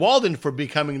 Emily Walden, for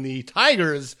becoming the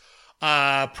Tigers'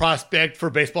 prospect for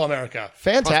Baseball America.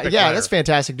 Fantastic. Yeah, that's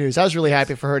fantastic news. I was really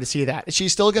happy for her to see that.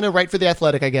 She's still going to write for The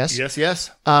Athletic, I guess. Yes.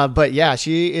 But yeah,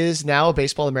 she is now a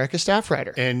Baseball America staff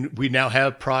writer. And we now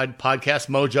have Podcast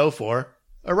Mojo for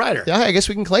a writer. Yeah, I guess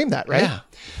we can claim that, right? Yeah.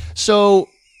 So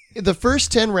the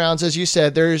first 10 rounds, as you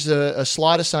said, there's a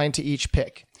slot assigned to each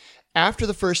pick. After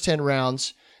the first 10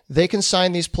 rounds, they can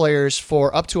sign these players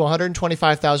for up to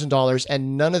 $125,000,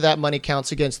 and none of that money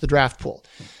counts against the draft pool.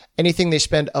 Anything they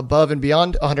spend above and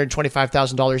beyond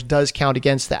 $125,000 does count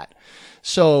against that.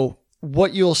 So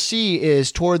what you'll see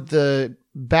is toward the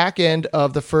back end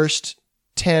of the first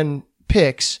 10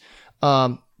 picks,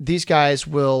 these guys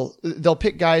they'll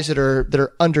pick guys that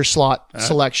are under slot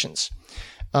selections.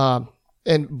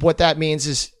 And what that means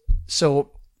is,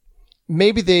 so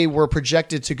maybe they were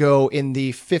projected to go in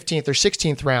the 15th or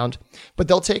 16th round, but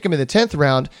they'll take him in the 10th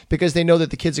round because they know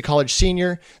that the kid's a college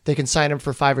senior. They can sign him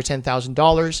for $5,000 or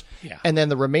 $10,000. Yeah. And then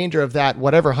the remainder of that,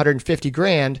 whatever,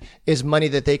 $150,000 is money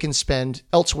that they can spend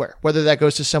elsewhere, whether that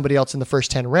goes to somebody else in the first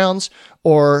 10 rounds,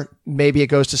 or maybe it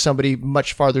goes to somebody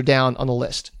much farther down on the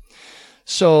list.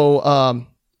 So,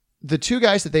 the two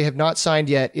guys that they have not signed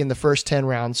yet in the first 10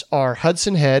 rounds are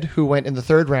Hudson Head, who went in the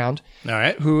 3rd round, All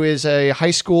right. who is a high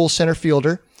school center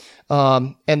fielder,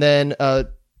 and then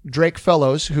Drake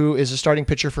Fellows, who is a starting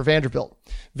pitcher for Vanderbilt.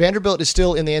 Vanderbilt is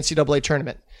still in the NCAA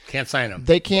tournament. Can't sign him.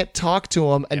 They can't talk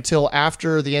to him until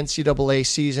after the NCAA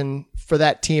season for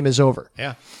that team is over.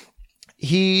 Yeah.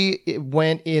 He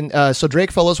went in, so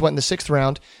Drake Fellows went in the 6th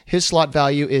round. His slot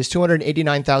value is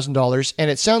 $289,000,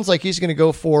 and it sounds like he's going to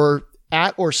go for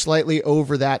at or slightly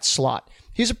over that slot.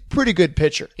 He's a pretty good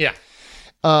pitcher. Yeah.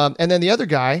 And then the other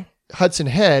guy, Hudson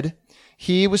Head,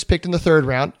 he was picked in the 3rd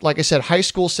round. Like I said, high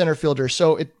school center fielder.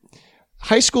 So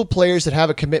high school players that have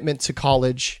a commitment to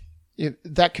college,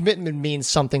 that commitment means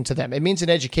something to them. It means an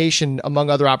education among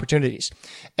other opportunities.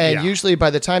 And usually by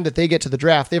the time that they get to the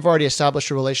draft, they've already established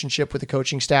a relationship with the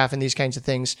coaching staff and these kinds of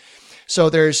things. So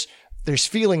there's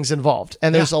feelings involved,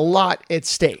 and there's a lot at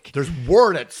stake. There's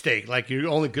word at stake. Like, you're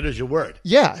only good as your word.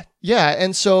 Yeah.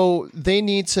 And so they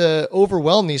need to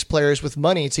overwhelm these players with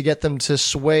money to get them to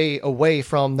sway away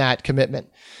from that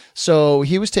commitment. So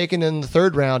he was taken in the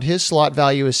 3rd round. His slot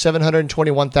value is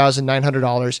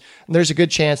 $721,900. And there's a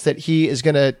good chance that he is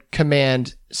going to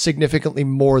command significantly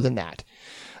more than that.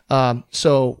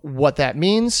 So what that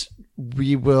means,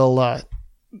 we'll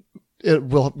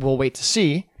wait to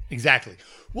see. Exactly.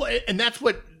 Well, and that's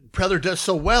what Preller does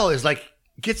so well, is like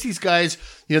gets these guys,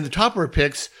 the topper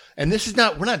picks. And this is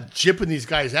we're not jipping these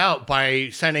guys out by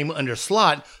signing them under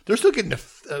slot. They're still getting a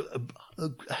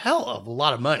hell of a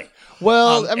lot of money.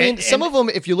 Well, some of them,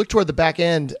 if you look toward the back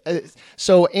end,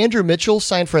 so Andrew Mitchell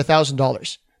signed for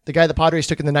 $1,000. The guy the Padres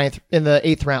took in the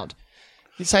 8th round,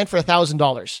 he signed for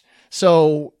 $1,000.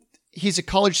 So he's a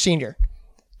college senior.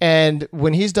 And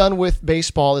when he's done with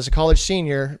baseball as a college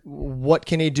senior, what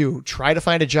can he do? Try to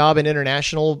find a job in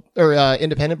international or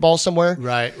independent ball somewhere?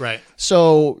 Right.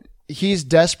 So he's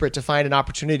desperate to find an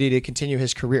opportunity to continue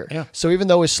his career. Yeah. So even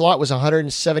though his slot was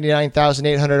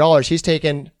 $179,800, he's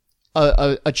taken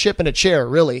a chip and a chair,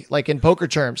 really, like in poker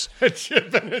terms. A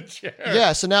chip and a chair.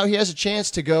 Yeah. So now he has a chance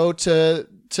to go to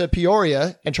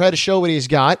Peoria and try to show what he's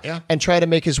got and try to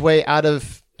make his way out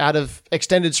of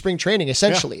extended spring training,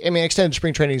 essentially. Yeah. I mean, extended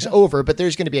spring training is over, but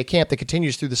there's going to be a camp that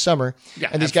continues through the summer. Yeah,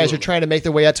 and these guys are trying to make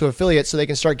their way out to affiliates so they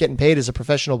can start getting paid as a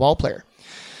professional ball player.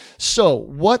 So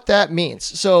what that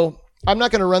means. So I'm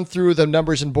not going to run through the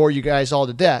numbers and bore you guys all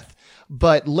to death,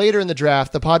 but later in the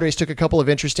draft, the Padres took a couple of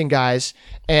interesting guys,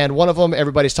 and one of them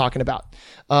everybody's talking about.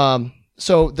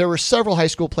 So there were several high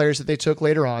school players that they took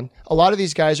later on. A lot of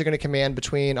these guys are going to command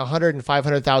between $100,000 and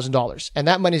 $500,000, and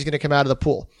that money is going to come out of the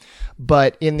pool.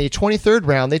 But in the 23rd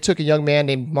round, they took a young man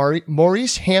named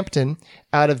Maurice Hampton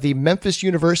out of the Memphis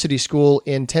University School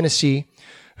in Tennessee,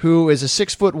 who is a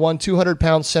 6'1",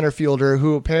 200-pound center fielder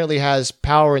who apparently has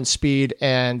power and speed,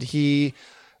 and he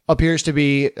appears to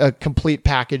be a complete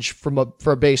package for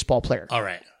a baseball player. All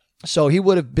right. So he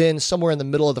would have been somewhere in the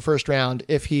middle of the first round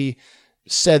if he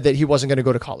said that he wasn't going to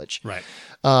go to college. Right.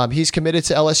 He's committed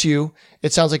to LSU.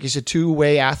 It sounds like he's a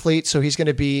two-way athlete, so he's going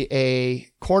to be a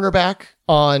cornerback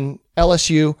on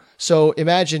LSU. So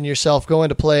imagine yourself going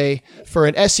to play for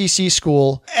an SEC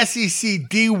school. SEC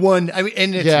D1. I mean,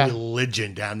 and it's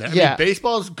religion down there. I mean,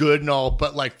 baseball is good and all,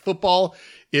 but like football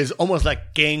is almost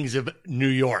like gangs of New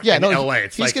York and LA.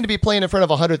 He's going to be playing in front of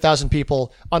 100,000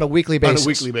 people on a weekly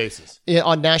basis.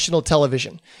 On national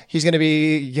television. He's going to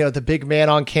be, the big man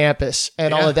on campus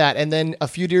and all of that. And then a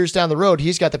few years down the road,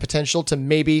 he's got the potential to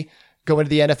maybe go into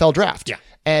the NFL draft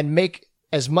and make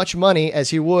as much money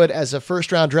as he would as a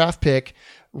first-round draft pick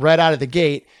right out of the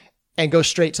gate. and go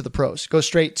straight to the pros, go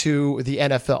straight to the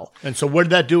NFL. And so what did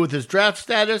that do with his draft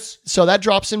status? So that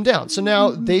drops him down. So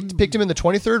now they picked him in the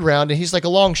 23rd round, and he's like a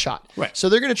long shot. Right. So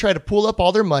they're going to try to pool up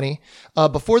all their money.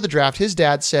 Before the draft, his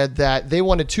dad said that they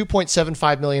wanted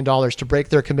 $2.75 million to break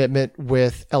their commitment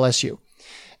with LSU.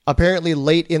 Apparently,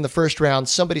 late in the first round,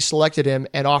 somebody selected him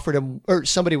and offered him, or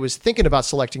somebody was thinking about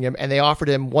selecting him, and they offered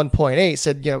him 1.8.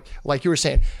 Said, like you were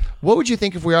saying, what would you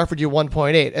think if we offered you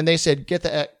 1.8? And they said, get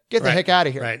the heck out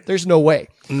of here. Right. There's no way.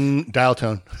 Dial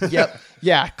tone. Yep.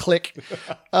 Yeah. Click.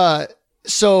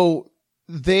 So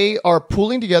they are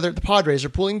pooling together. The Padres are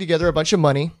pooling together a bunch of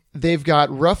money. They've got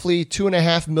roughly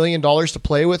 $2.5 million to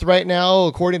play with right now,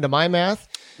 according to my math.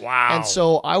 Wow. And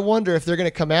so I wonder if they're going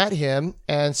to come at him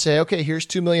and say, okay, here's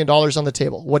 $2 million on the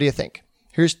table. What do you think?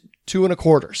 Here's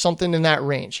 $2.25, something in that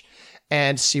range,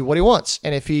 and see what he wants.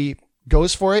 And if he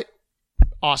goes for it,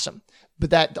 awesome.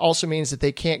 But that also means that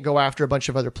they can't go after a bunch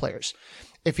of other players.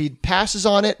 If he passes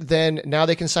on it, then now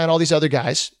they can sign all these other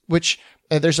guys, which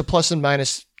there's a plus and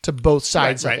minus to both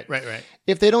sides of it. Right.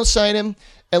 If they don't sign him,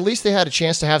 at least they had a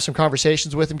chance to have some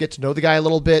conversations with him, get to know the guy a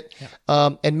little bit.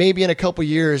 Yeah. And maybe in a couple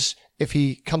years, if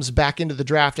he comes back into the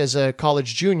draft as a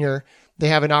college junior, they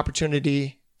have an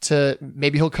opportunity to,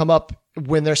 maybe he'll come up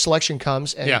when their selection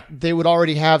comes, and they would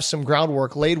already have some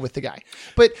groundwork laid with the guy.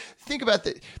 But think about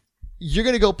that. You're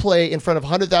going to go play in front of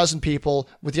 100,000 people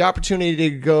with the opportunity to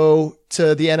go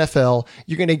to the NFL.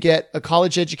 You're going to get a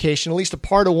college education, at least a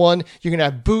part of one. You're going to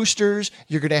have boosters.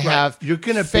 You're going to have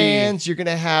fans. You're going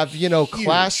to have,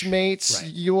 classmates.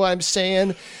 Right. You know what I'm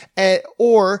saying?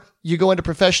 Or you go into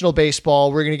professional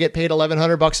baseball. We're going to get paid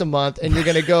 $1,100 a month, and you're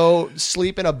going to go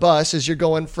sleep in a bus as you're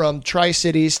going from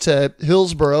Tri-Cities to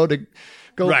Hillsboro to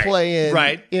go play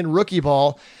in rookie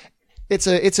ball. It's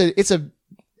a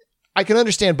I can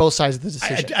understand both sides of the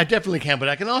decision. I definitely can, but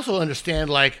I can also understand,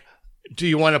 do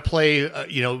you want to play, a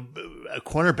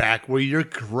cornerback where you're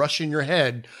crushing your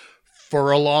head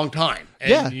for a long time?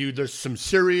 And there's some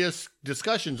serious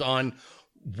discussions on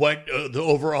what the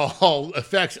overall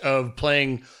effects of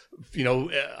playing,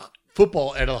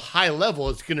 football at a high level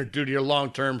is going to do to your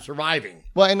long-term surviving.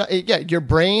 Well, and your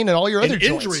brain and all your other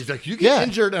joints. Injuries. Like you get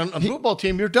injured on a football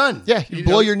team, you're done. Yeah, you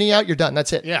blow your knee out, you're done.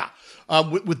 That's it. Yeah.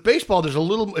 With baseball, it's a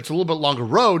little bit longer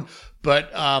road,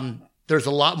 but there's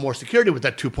a lot more security with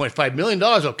that $2.5 million.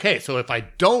 Okay, so if I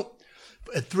don't,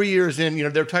 3 years in, they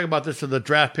were talking about this in the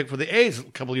draft pick for the A's a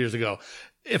couple of years ago.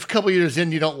 If a couple of years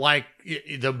in you don't like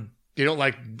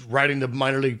riding the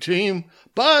minor league team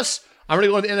bus, I'm going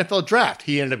to go in the NFL draft.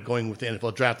 He ended up going with the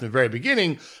NFL draft in the very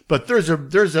beginning, but there's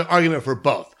an argument for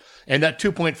both, and that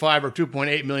 $2.5 or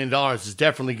 $2.8 million is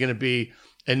definitely going to be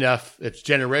enough. It's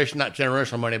not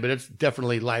generational money, but it's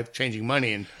definitely life-changing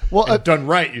money. And done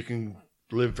right, you can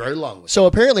live very long with it. So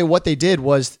apparently what they did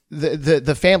was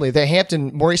the family,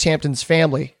 Maurice Hampton's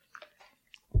family,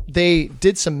 they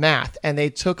did some math, and they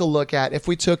took a look at, if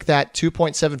we took that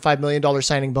 $2.75 million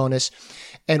signing bonus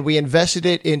and we invested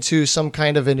it into some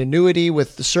kind of an annuity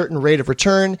with a certain rate of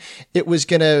return, it was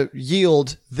going to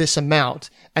yield this amount.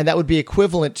 And that would be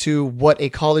equivalent to what a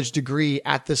college degree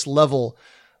at this level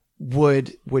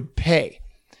would pay.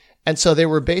 And so they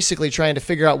were basically trying to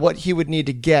figure out what he would need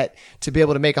to get to be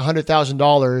able to make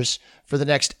 $100,000 for the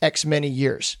next X many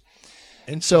years.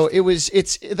 And so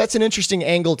that's an interesting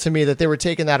angle to me that they were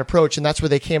taking that approach, and that's where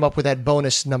they came up with that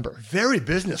bonus number. Very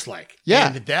businesslike. Yeah.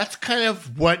 And that's kind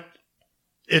of what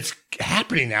it's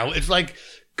happening now. It's like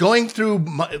going through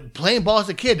playing ball as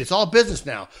a kid. It's all business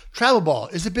now. Travel ball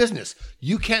is a business.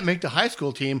 You can't make the high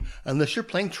school team unless you're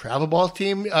playing travel ball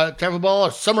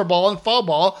or summer ball and fall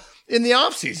ball in the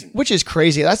off season. Which is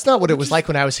crazy. That's not what it was like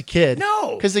when I was a kid.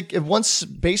 No. Because once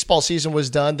baseball season was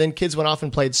done, then kids went off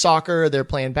and played soccer. They're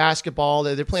playing basketball.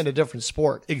 They're playing a different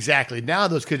sport. Exactly. Now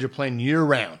those kids are playing year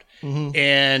round. Mm-hmm.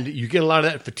 And you get a lot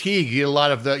of that fatigue. You get a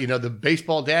lot of the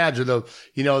baseball dads or the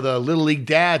little league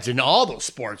dads in all those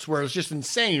sports where it's just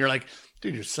insane. You're like,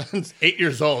 dude, your son's 8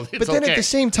 years old. But then at the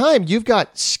same time, you've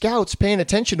got scouts paying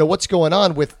attention to what's going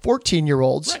on with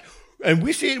 14-year-olds. Right. And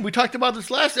we talked about this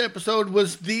last episode,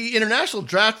 was the international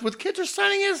draft with kids are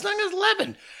signing as young as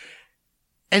 11.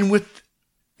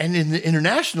 And in the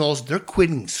internationals, they're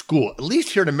quitting school. At least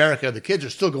here in America, the kids are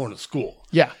still going to school.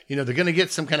 Yeah. They're going to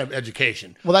get some kind of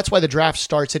education. Well, that's why the draft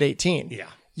starts at 18. Yeah.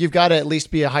 You've got to at least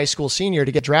be a high school senior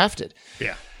to get drafted.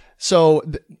 Yeah. So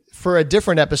for a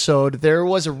different episode, there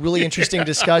was a really interesting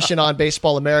discussion on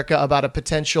Baseball America about a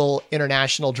potential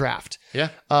international draft. Yeah.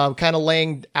 Kind of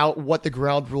laying out what the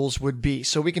ground rules would be.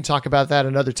 So we can talk about that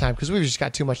another time because we've just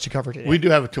got too much to cover today. We do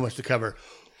have too much to cover.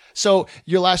 So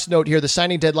your last note here, the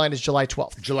signing deadline is July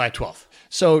 12th. July 12th.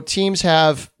 So teams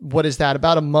have, what is that,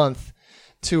 about a month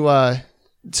to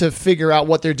to figure out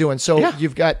what they're doing. So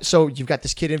you've got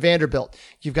this kid in Vanderbilt.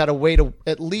 You've got to wait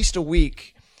at least a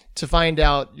week to find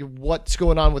out what's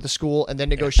going on with the school and then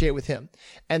negotiate with him.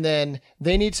 And then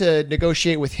they need to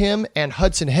negotiate with him and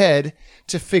Hudson Head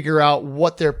to figure out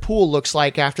what their pool looks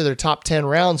like after their top 10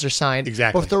 rounds are signed.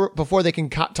 Exactly. Before they can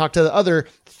talk to the other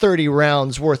 30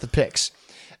 rounds worth of picks.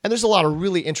 And there's a lot of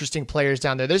really interesting players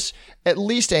down there. There's at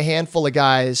least a handful of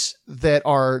guys that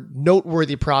are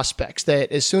noteworthy prospects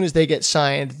that as soon as they get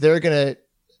signed, you're going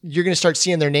to start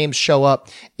seeing their names show up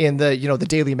in the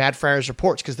daily Mad Friars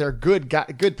reports because they're good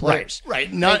players.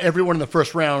 Right. Not everyone in the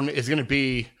first round is going to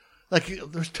be like.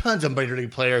 There's tons of major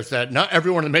league players that not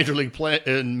everyone in Major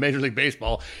League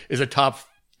Baseball is a top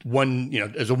one.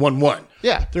 Is a 1-1.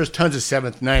 Yeah. There's tons of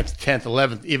 7th, 9th, 10th,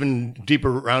 11th, even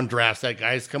deeper round drafts that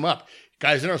guys come up.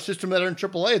 Guys in our system that are in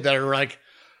AAA that are like,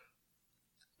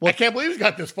 I can't believe he's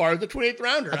got this far. The 28th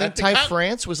rounder. I think Ty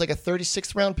France was like a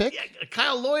 36th round pick. Yeah,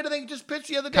 Kyle Lloyd, I think, just pitched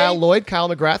the other day. Kyle Lloyd, Kyle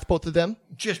McGrath, both of them.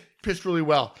 Just pitched really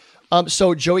well.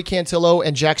 So Joey Cantillo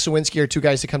and Jack Sawinski are two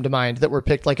guys that come to mind that were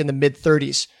picked like in the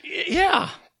mid-30s. Yeah.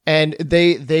 And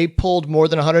they pulled more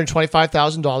than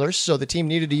 $125,000, so the team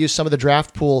needed to use some of the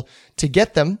draft pool to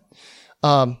get them.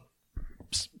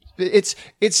 It's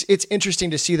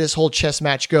interesting to see this whole chess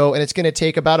match go, and it's going to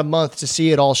take about a month to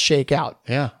see it all shake out.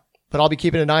 Yeah. But I'll be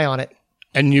keeping an eye on it.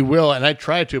 And you will, and I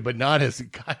try to, but not as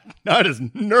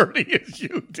nerdy as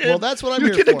you did. Well, that's what I'm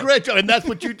here for. You did for. a great job, and that's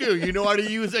what you do. You know how to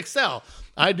use Excel.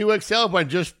 I do Excel,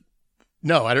 but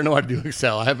no, I don't know how to do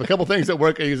Excel. I have a couple things that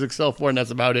work I use Excel for, and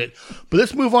that's about it. But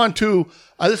let's move on to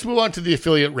the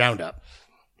affiliate roundup.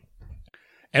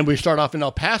 And we start off in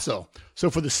El Paso. So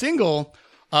for the single,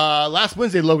 last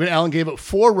Wednesday, Logan Allen gave up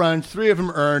 4 runs, 3 of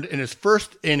them earned in his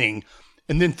first inning,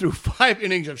 and then threw 5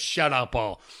 innings of shutout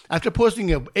ball. After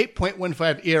posting an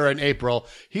 8.15 ERA in April,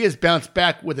 he has bounced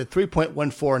back with a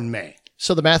 3.14 in May.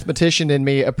 So the mathematician in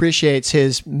me appreciates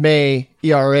his May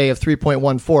ERA of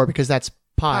 3.14 because that's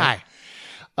pi.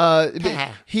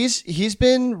 He's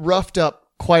been roughed up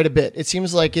quite a bit. It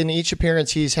seems like in each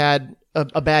appearance he's had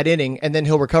a bad inning, and then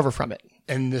he'll recover from it.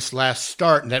 And this last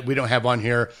start that we don't have on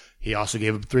here, he also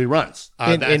gave up 3 runs.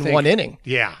 In one inning.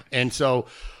 Yeah. And so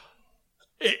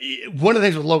one of the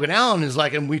things with Logan Allen is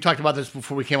like, and we talked about this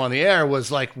before we came on the air,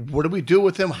 was like, what do we do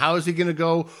with him? How is he going to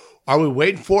go? Are we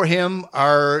waiting for him?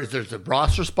 Is there the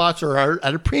roster spots or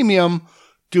at a premium?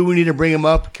 Do we need to bring him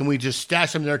up? Can we just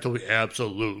stash him there until we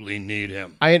absolutely need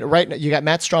him? Right now, you got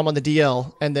Matt Strom on the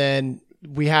DL, and then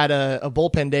we had a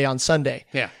bullpen day on Sunday.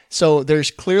 Yeah. So there's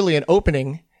clearly an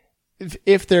opening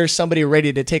if there's somebody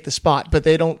ready to take the spot, but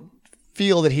they don't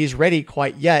feel that he's ready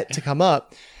quite yet to come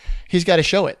up. He's got to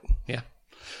show it. Yeah.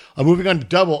 Moving on to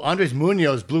double, Andres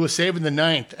Munoz blew a save in the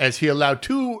 9th as he allowed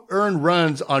 2 earned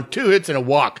runs on 2 hits and a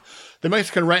walk. The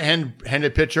Mexican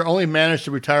right-handed pitcher only managed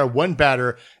to retire 1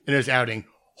 batter in his outing.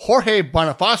 Jorge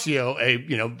Bonifacio, a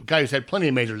guy who's had plenty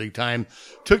of major league time,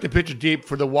 took the pitcher deep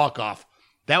for the walk-off.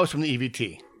 That was from the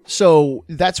EVT. So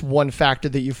that's one factor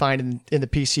that you find in the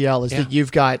PCL is that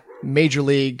you've got major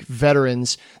league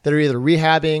veterans that are either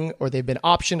rehabbing or they've been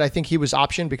optioned. I think he was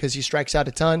optioned because he strikes out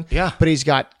a ton. Yeah. But he's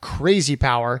got crazy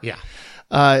power. Yeah.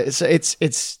 So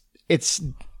it's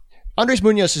Andres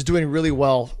Munoz is doing really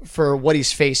well for what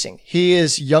he's facing. He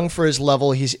is young for his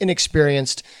level. He's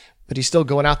inexperienced, but he's still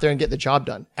going out there and getting the job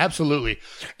done. Absolutely.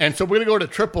 And so we're going to go to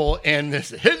triple, and this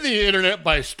hit the internet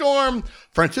by storm.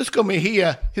 Francisco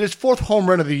Mejia hit his 4th home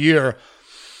run of the year.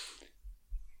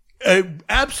 An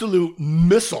absolute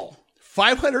missile.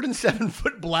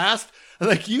 507-foot blast.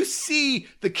 Like, you see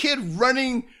the kid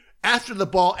running after the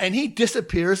ball, and he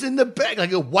disappears in the bag.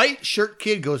 Like a white shirt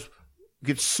kid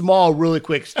gets small really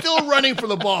quick, still running for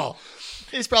the ball.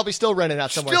 He's probably still running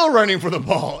out somewhere. Still running for the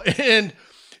ball. And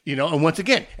and once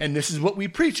again, and this is what we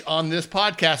preach on this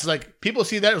podcast, is like, people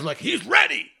see that as like, he's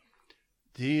ready.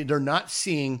 They're not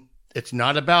seeing, it's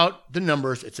not about the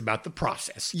numbers, it's about the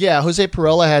process. Yeah, Jose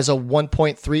Perella has a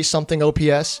 1.3 something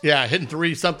OPS. Yeah, hitting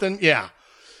 3 something. Yeah.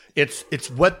 It's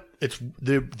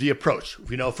the approach.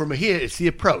 For Mejia, it's the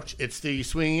approach. It's the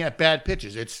swinging at bad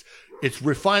pitches. It's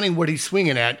refining what he's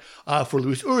swinging at. For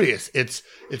Luis Urias, it's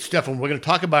stuff, and we're going to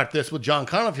talk about this with John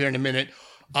Conniff here in a minute.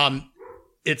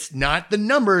 It's not the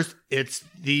numbers, it's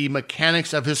the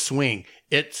mechanics of his swing.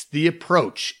 It's the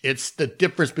approach. It's the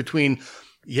difference between,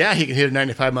 he can hit a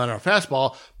 95-mile-an-hour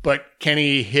fastball, but can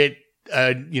he hit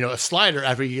a slider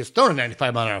after he gets thrown a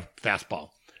 95-mile-an-hour fastball?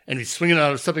 And he's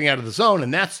swinging something out of the zone,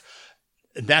 and that's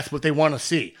what they want to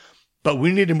see. But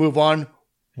we need to move on.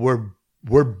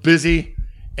 We're busy,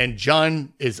 and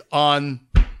John is on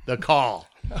the call.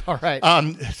 All right.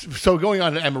 So going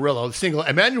on to Amarillo, the single,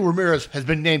 Emmanuel Ramirez has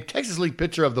been named Texas League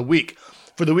Pitcher of the Week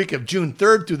for for the week of June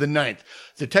 3rd through the 9th.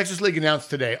 The Texas League announced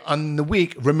today. On the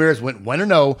week, Ramirez went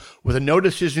 1-0 with a no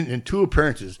decision in 2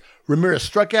 appearances. Ramirez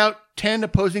struck out 10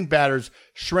 opposing batters,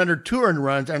 surrendered 2 earned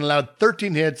runs, and allowed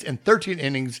 13 hits and 13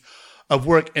 innings of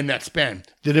work in that span.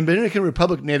 The Dominican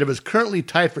Republic native is currently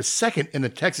tied for second in the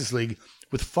Texas League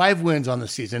with 5 wins on the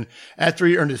season after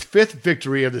he earned his 5th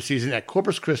victory of the season at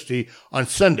Corpus Christi on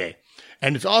Sunday.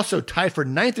 And it's also tied for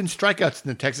 9th in strikeouts in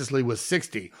the Texas League with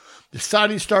 60. The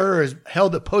Saudi starter has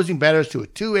held opposing batters to a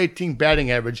 .218 batting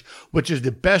average, which is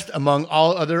the best among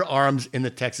all other arms in the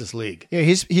Texas League. Yeah,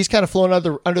 he's kind of flown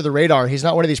under the radar. He's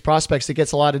not one of these prospects that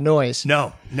gets a lot of noise.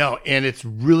 No. And it's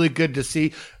really good to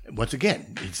see. Once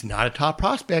again, he's not a top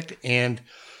prospect, and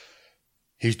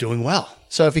he's doing well.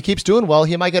 So if he keeps doing well,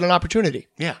 he might get an opportunity.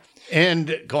 Yeah.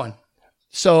 And go on.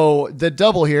 So the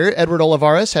double here, Edward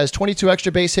Olivares has 22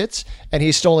 extra base hits, and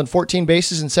he's stolen 14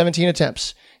 bases in 17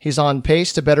 attempts. He's on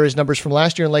pace to better his numbers from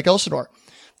last year in Lake Elsinore.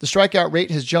 The strikeout rate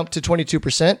has jumped to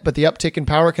 22%, but the uptick in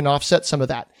power can offset some of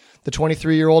that. The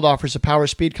 23-year-old offers a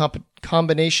power-speed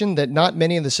combination that not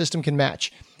many in the system can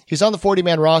match. He's on the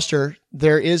 40-man roster.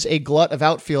 There is a glut of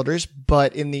outfielders,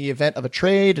 but in the event of a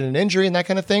trade and an injury and that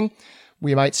kind of thing,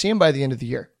 we might see him by the end of the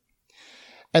year.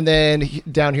 And then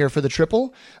down here for the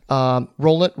triple,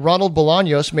 Ronald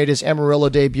Bolaños made his Amarillo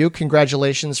debut.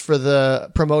 Congratulations for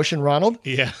the promotion, Ronald.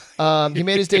 Yeah. He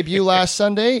made his debut last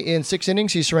Sunday. In 6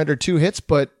 innings, he surrendered 2 hits,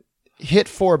 but hit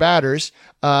 4 batters.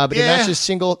 But he matched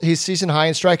his season high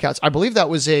in strikeouts. I believe that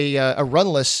was a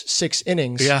runless 6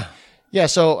 innings. Yeah. Yeah,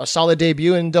 so a solid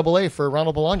debut in Double-A for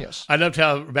Ronald Bolaños. I loved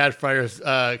how Mad Friars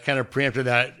kind of preempted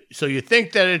that. So you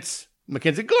think that it's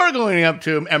Mackenzie Gore going up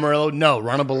to Amarillo? No,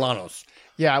 Ronald Bolaños.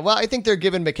 Yeah, well, I think they're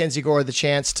giving Mackenzie Gore the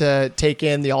chance to take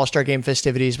in the All-Star Game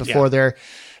festivities before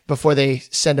they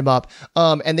send him up.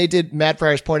 And they did, Mad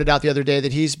Friars pointed out the other day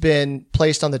that he's been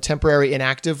placed on the temporary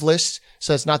inactive list.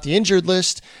 So it's not the injured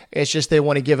list. It's just they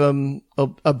want to give him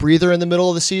a breather in the middle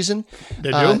of the season. They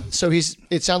do? So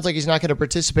it sounds like he's not going to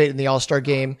participate in the All-Star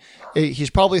Game. He's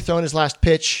probably thrown his last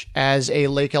pitch as a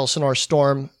Lake Elsinore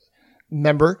Storm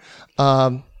member.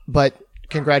 But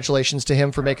congratulations to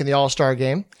him for making the All-Star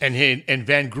Game. And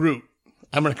Van Groot.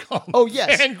 I'm going to call him. Oh,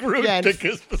 yes. Van Groot took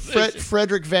his position.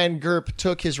 Frederick Van Gerp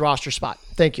took his roster spot.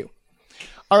 Thank you.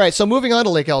 All right, so moving on to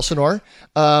Lake Elsinore.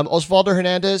 Osvaldo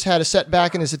Hernandez had a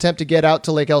setback in his attempt to get out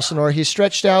to Lake Elsinore. He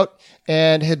stretched out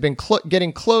and had been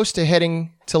getting close to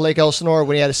heading to Lake Elsinore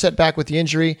when he had a setback with the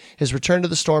injury. His return to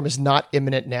the Storm is not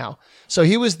imminent now. So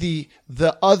he was the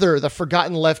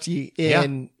forgotten lefty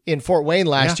in Fort Wayne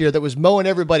last year that was mowing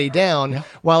everybody down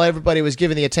while everybody was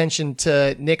giving the attention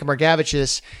to Nick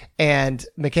Margevicius and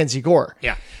Mackenzie Gore.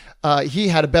 Yeah. He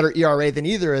had a better ERA than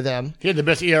either of them. He had the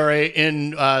best ERA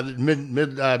in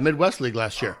the Midwest League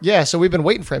last year. Yeah, so we've been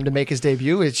waiting for him to make his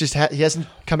debut. It's just he hasn't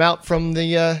come out from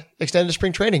the extended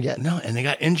spring training yet. No, and they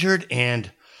got injured, and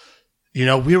we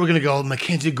were going to go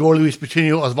Mackenzie Gore, Luis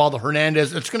Patino, Osvaldo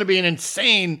Hernandez. It's going to be an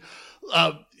insane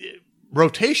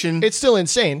rotation. It's still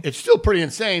insane. It's still pretty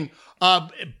insane,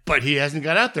 but he hasn't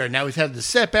got out there. Now he's had the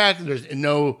setback. There's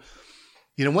no,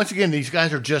 once again, these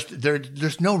guys are just,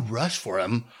 there's no rush for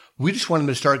him. We just want him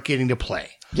to start getting to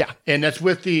play. Yeah. And that's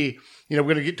with the, we're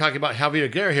going to get talking about Javier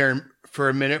Aguirre here for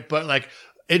a minute, but like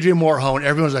Adrian Morejon,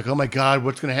 everyone's like, oh my God,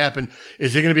 what's going to happen?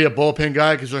 Is he going to be a bullpen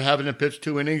guy because they're having him pitch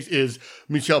 2 innings? Is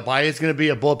Michel Baez going to be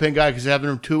a bullpen guy because they're having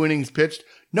him 2 innings pitched?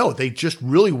 No, they just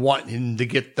really want him to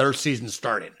get their season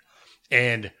started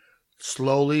and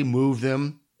slowly move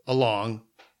them along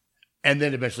and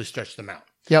then eventually stretch them out.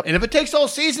 Yep. And if it takes all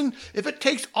season,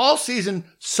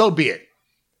 so be it.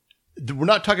 We're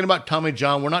not talking about Tommy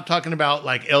John. We're not talking about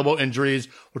like elbow injuries.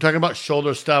 We're talking about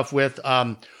shoulder stuff with,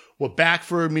 back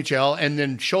for Michel and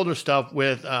then shoulder stuff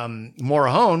with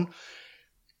Morejon.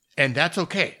 And that's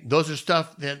okay. Those are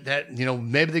stuff that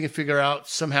maybe they can figure out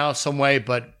somehow, some way,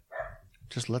 but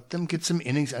just let them get some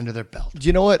innings under their belt. Do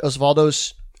you know what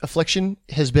Osvaldo's affliction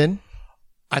has been?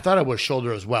 I thought it was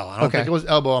sholders as well. I don't think it was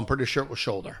elbow. I'm pretty sure it was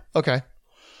shoulder. Okay.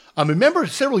 Remember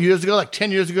several years ago, like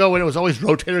 10 years ago, when it was always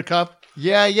rotator cuff?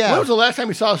 Yeah. When was the last time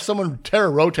you saw someone tear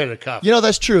a rotator cuff?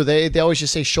 That's true. They always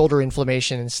just say shoulder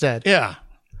inflammation instead. Yeah.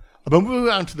 But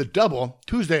moving on to the double,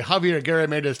 Tuesday, Javier Aguirre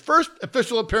made his first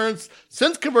official appearance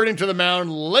since converting to the mound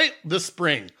late this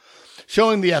spring,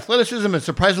 showing the athleticism and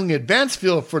surprisingly advanced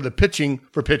feel for pitching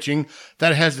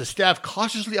that has the staff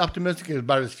cautiously optimistic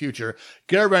about his future.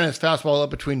 Aguirre ran his fastball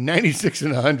up between 96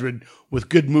 and 100 with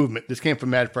good movement. This came from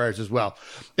Mad Friars as well.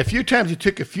 A few times he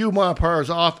took a few mile per hour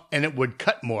off and it would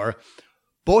cut more.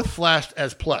 Both flashed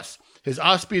as plus. His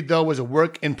off-speed, though, was a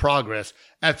work in progress.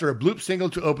 After a bloop single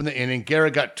to open the inning,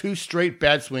 Aguirre got 2 straight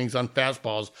bad swings on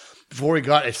fastballs before he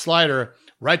got a slider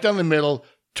right down the middle,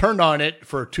 turned on it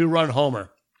for a 2-run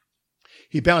homer.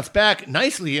 He bounced back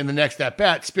nicely in the next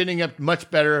at-bat, spinning up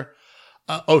much better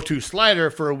 0-2 slider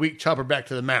for a weak chopper back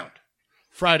to the mound.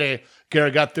 Friday,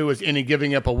 Guerra got through his inning,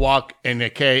 giving up a walk and a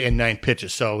K in 9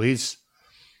 pitches. So he's,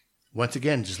 once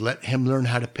again, just let him learn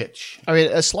how to pitch. I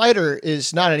mean, a slider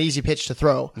is not an easy pitch to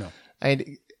throw. No.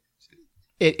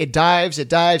 It dives, and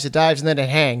then it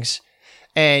hangs.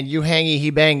 And you hangy,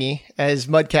 he bangy, as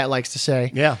Mudcat likes to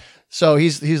say. Yeah. So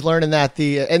he's learning that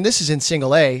and this is in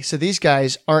single A. So these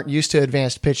guys aren't used to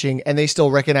advanced pitching, and they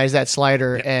still recognize that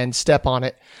slider and step on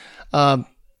it.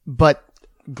 But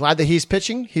glad that he's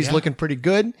pitching. He's looking pretty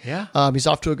good. Yeah. He's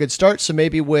off to a good start. So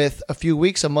maybe with a few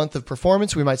weeks, a month of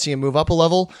performance, we might see him move up a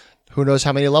level. Who knows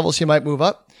how many levels he might move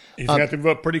up. He's going to have to move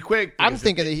up pretty quick. I'm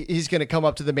thinking that he's going to come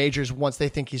up to the majors once they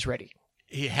think he's ready.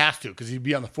 He has to, because he'd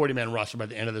be on the 40-man roster by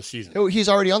the end of the season. Oh, he's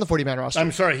already on the 40-man roster.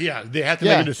 I'm sorry, yeah. They have to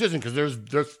make a decision because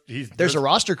there's a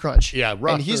roster crunch. Yeah,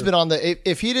 roster. And he's been on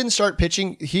if he didn't start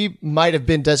pitching, he might have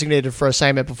been designated for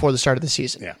assignment before the start of the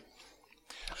season. Yeah.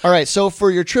 All right, so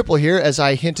for your triple here, as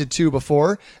I hinted to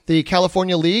before, the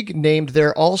California League named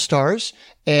their All-Stars,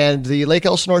 and the Lake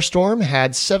Elsinore Storm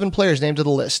had 7 players named to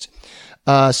the list.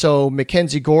 So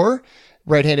Mackenzie Gore,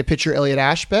 right-handed pitcher Elliot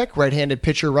Ashbeck, right-handed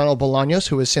pitcher Ronald Bolaños,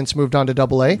 who has since moved on to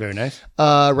Double-A. Very nice.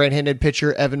 Right-handed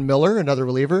pitcher Evan Miller, another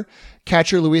reliever.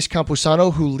 Catcher Luis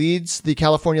Campusano, who leads the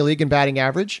California League in batting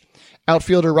average.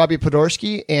 Outfielder Robbie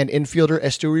Podorsky, and infielder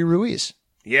Esteury Ruiz.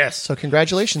 Yes. So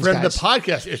congratulations, Friend guys. of the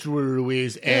podcast, Esteury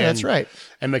Ruiz and, that's right.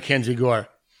 and Mackenzie Gore.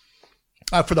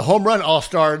 For the home run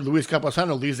all-star, Luis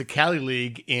Campusano leads the Cali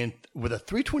League with a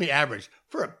 .320 average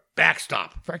for a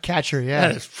backstop. For a catcher, yeah.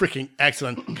 That is freaking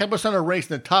excellent. Campusano ranks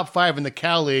in the top 5 in the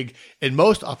Cal League in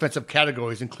most offensive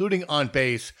categories, including on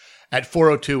base at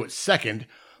 402 at second,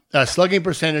 slugging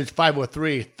percentage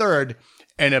 503 third,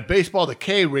 and a baseball to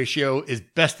K ratio is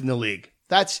best in the league.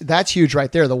 That's huge right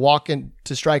there, the walk in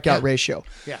to strikeout ratio.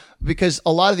 Yeah. Because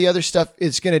a lot of the other stuff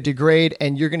is going to degrade,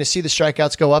 and you're going to see the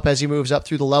strikeouts go up as he moves up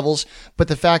through the levels. But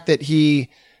the fact that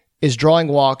he is drawing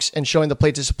walks and showing the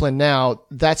plate discipline now,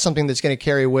 that's something that's going to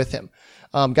carry with him.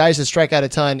 Guys that strike out a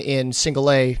ton in single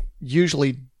A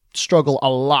usually struggle a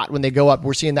lot when they go up.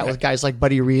 We're seeing that with guys like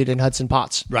Buddy Reed and Hudson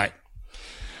Potts. Right.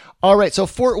 All right, so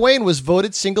Fort Wayne was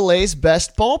voted single A's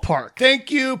best ballpark.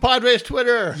 Thank you, Padres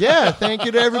Twitter. Yeah, thank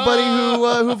you to everybody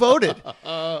who voted.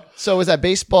 So is that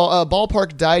baseball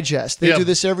Ballpark Digest? They do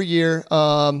this every year,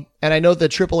 and I know the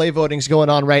AAA voting is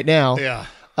going on right now. Yeah.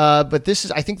 But this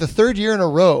is, I think, the 3rd year in a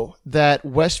row that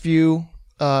Westview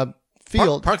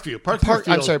Field,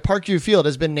 Parkview Field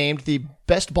has been named the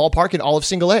best ballpark in all of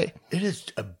single A. It is.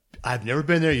 I've never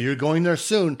been there. You're going there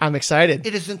soon. I'm excited.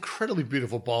 It is an incredibly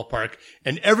beautiful ballpark,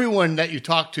 and everyone that you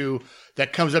talk to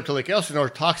that comes up to Lake Elsinore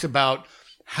talks about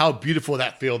how beautiful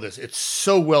that field is. It's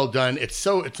so well done. It's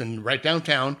in right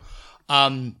downtown.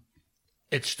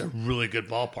 It's just a really good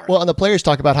ballpark. Well, and the players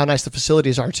talk about how nice the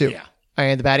facilities are too. Yeah.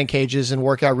 And the batting cages and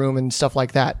workout room and stuff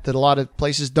like that a lot of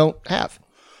places don't have.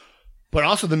 But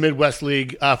also the Midwest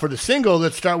League. For the single,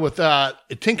 let's start with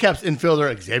Tin Caps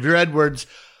infielder Xavier Edwards,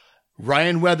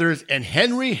 Ryan Weathers, and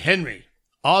Henry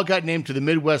all got named to the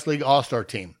Midwest League All-Star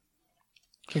team.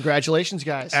 Congratulations,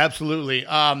 guys. Absolutely.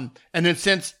 And then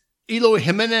since Eloy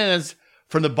Jimenez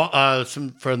from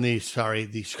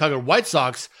the Chicago White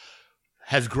Sox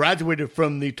has graduated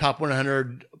from the top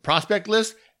 100 prospect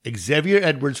list, Xavier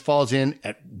Edwards falls in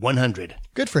at 100.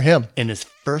 Good for him. In his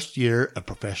first year of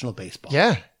professional baseball.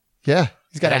 Yeah.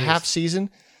 He's got a half season.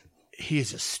 He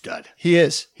is a stud. He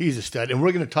is. He's a stud. And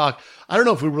we're going to talk, I don't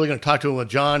know if we're really going to talk to him with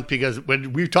John, because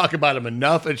when we talk about him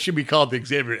enough, it should be called the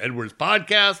Xavier Edwards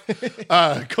Podcast,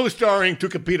 co-starring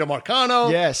Tucupita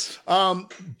Marcano. Yes.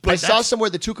 But I saw somewhere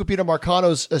the Tucupita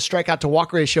Marcano's strikeout to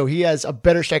walk ratio. He has a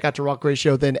better strikeout to walk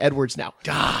ratio than Edwards now.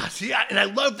 And I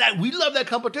love that. We love that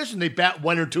competition. They bat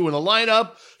 1 or 2 in the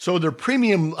lineup. So their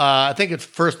premium, I think it's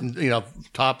first,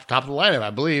 top of the lineup,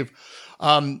 I believe.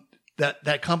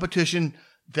 That competition,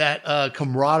 that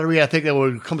camaraderie, I think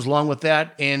that comes along with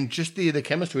that, and just the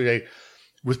chemistry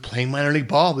with playing minor league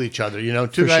ball with each other.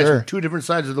 Two guys from 2 different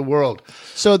sides of the world.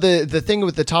 So the thing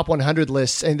with the top 100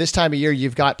 lists, and this time of year,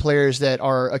 you've got players that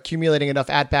are accumulating enough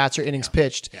at bats or innings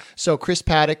pitched. Yeah. So Chris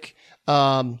Paddock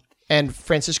and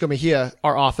Francisco Mejia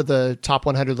are off of the top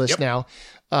 100 list now.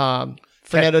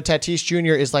 Fernando Tatis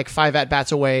Jr. is like 5 at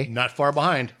bats away, not far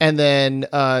behind, and then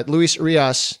Luis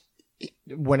Urias,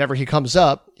 whenever he comes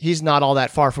up, he's not all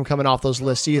that far from coming off those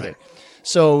lists either. Right.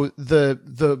 So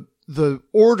the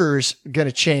order's going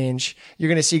to change. You're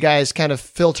going to see guys kind of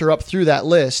filter up through that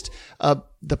list.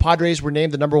 The Padres were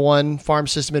named the #1 farm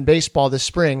system in baseball this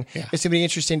spring. Yeah. It's going to be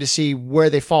interesting to see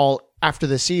where they fall after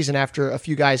the season, after a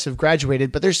few guys have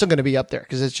graduated, but they're still going to be up there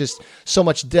because it's just so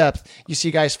much depth. You see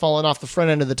guys falling off the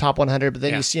front end of the top 100, but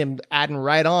then you see them adding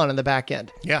right on in the back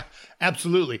end. Yeah,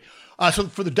 absolutely. So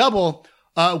for the double,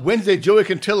 Wednesday, Joey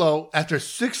Cantillo, after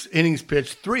 6 innings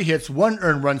pitched, 3 hits, 1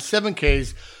 earned run, 7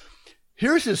 Ks.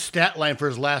 Here's his stat line for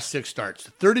his last 6 starts.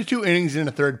 32 innings in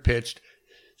a third pitched,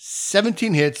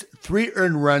 17 hits, 3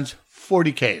 earned runs,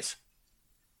 40 Ks.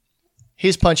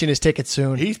 He's punching his ticket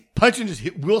soon. He's punching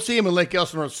we'll see him in Lake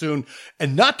Elsinore soon.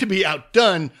 And not to be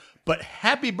outdone, but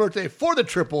happy birthday for the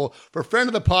triple for friend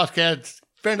of the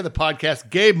podcast,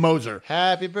 Gabe Moser.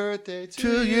 Happy birthday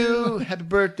to you. Happy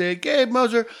birthday, Gabe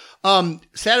Moser.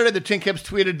 Saturday, the Tin Caps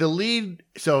tweeted the lead.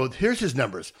 So here's his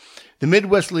numbers. The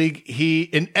Midwest League,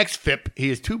 in xFIP,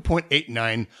 he is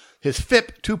 2.89. His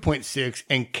FIP, 2.6.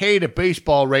 And K to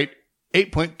baseball rate,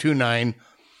 8.29.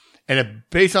 And a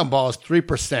base on ball is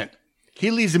 3%. He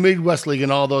leads the Midwest League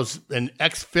in all those, in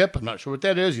xFIP. I'm not sure what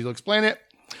that is. You'll explain it.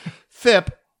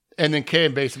 FIP, and then K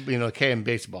in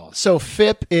baseball. So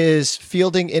FIP is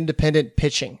fielding independent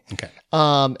pitching. Okay.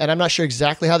 And I'm not sure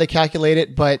exactly how they calculate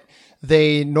it, but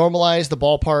they normalize the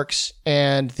ballparks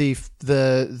and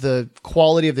the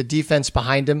quality of the defense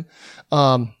behind him.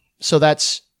 So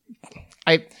that's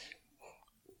I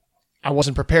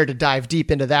wasn't prepared to dive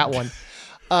deep into that one.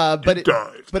 But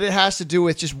it has to do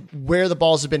with just where the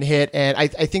balls have been hit. And I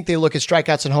think they look at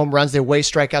strikeouts and home runs. They weigh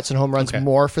strikeouts and home runs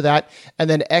more for that. And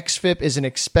then xFIP is an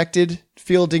expected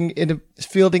fielding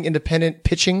independent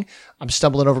pitching. I'm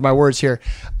stumbling over my words here.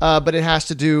 But it has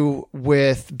to do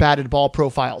with batted ball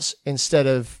profiles instead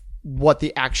of what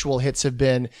the actual hits have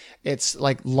been. It's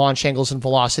like launch angles and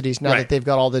velocities now that they've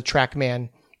got all the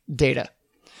TrackMan data.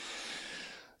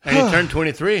 And he turned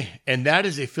 23, and that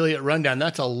is affiliate rundown.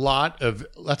 That's a lot of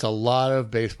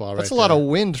baseball. That's a lot of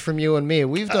wind from you and me.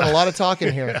 We've done a lot of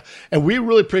talking here, and we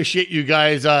really appreciate you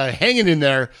guys hanging in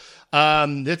there.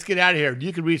 Let's get out of here.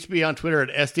 You can reach me on Twitter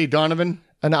at SD Donovan,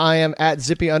 and I am at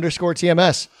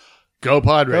Zippy_TMS. Go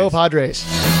Padres! Go Padres!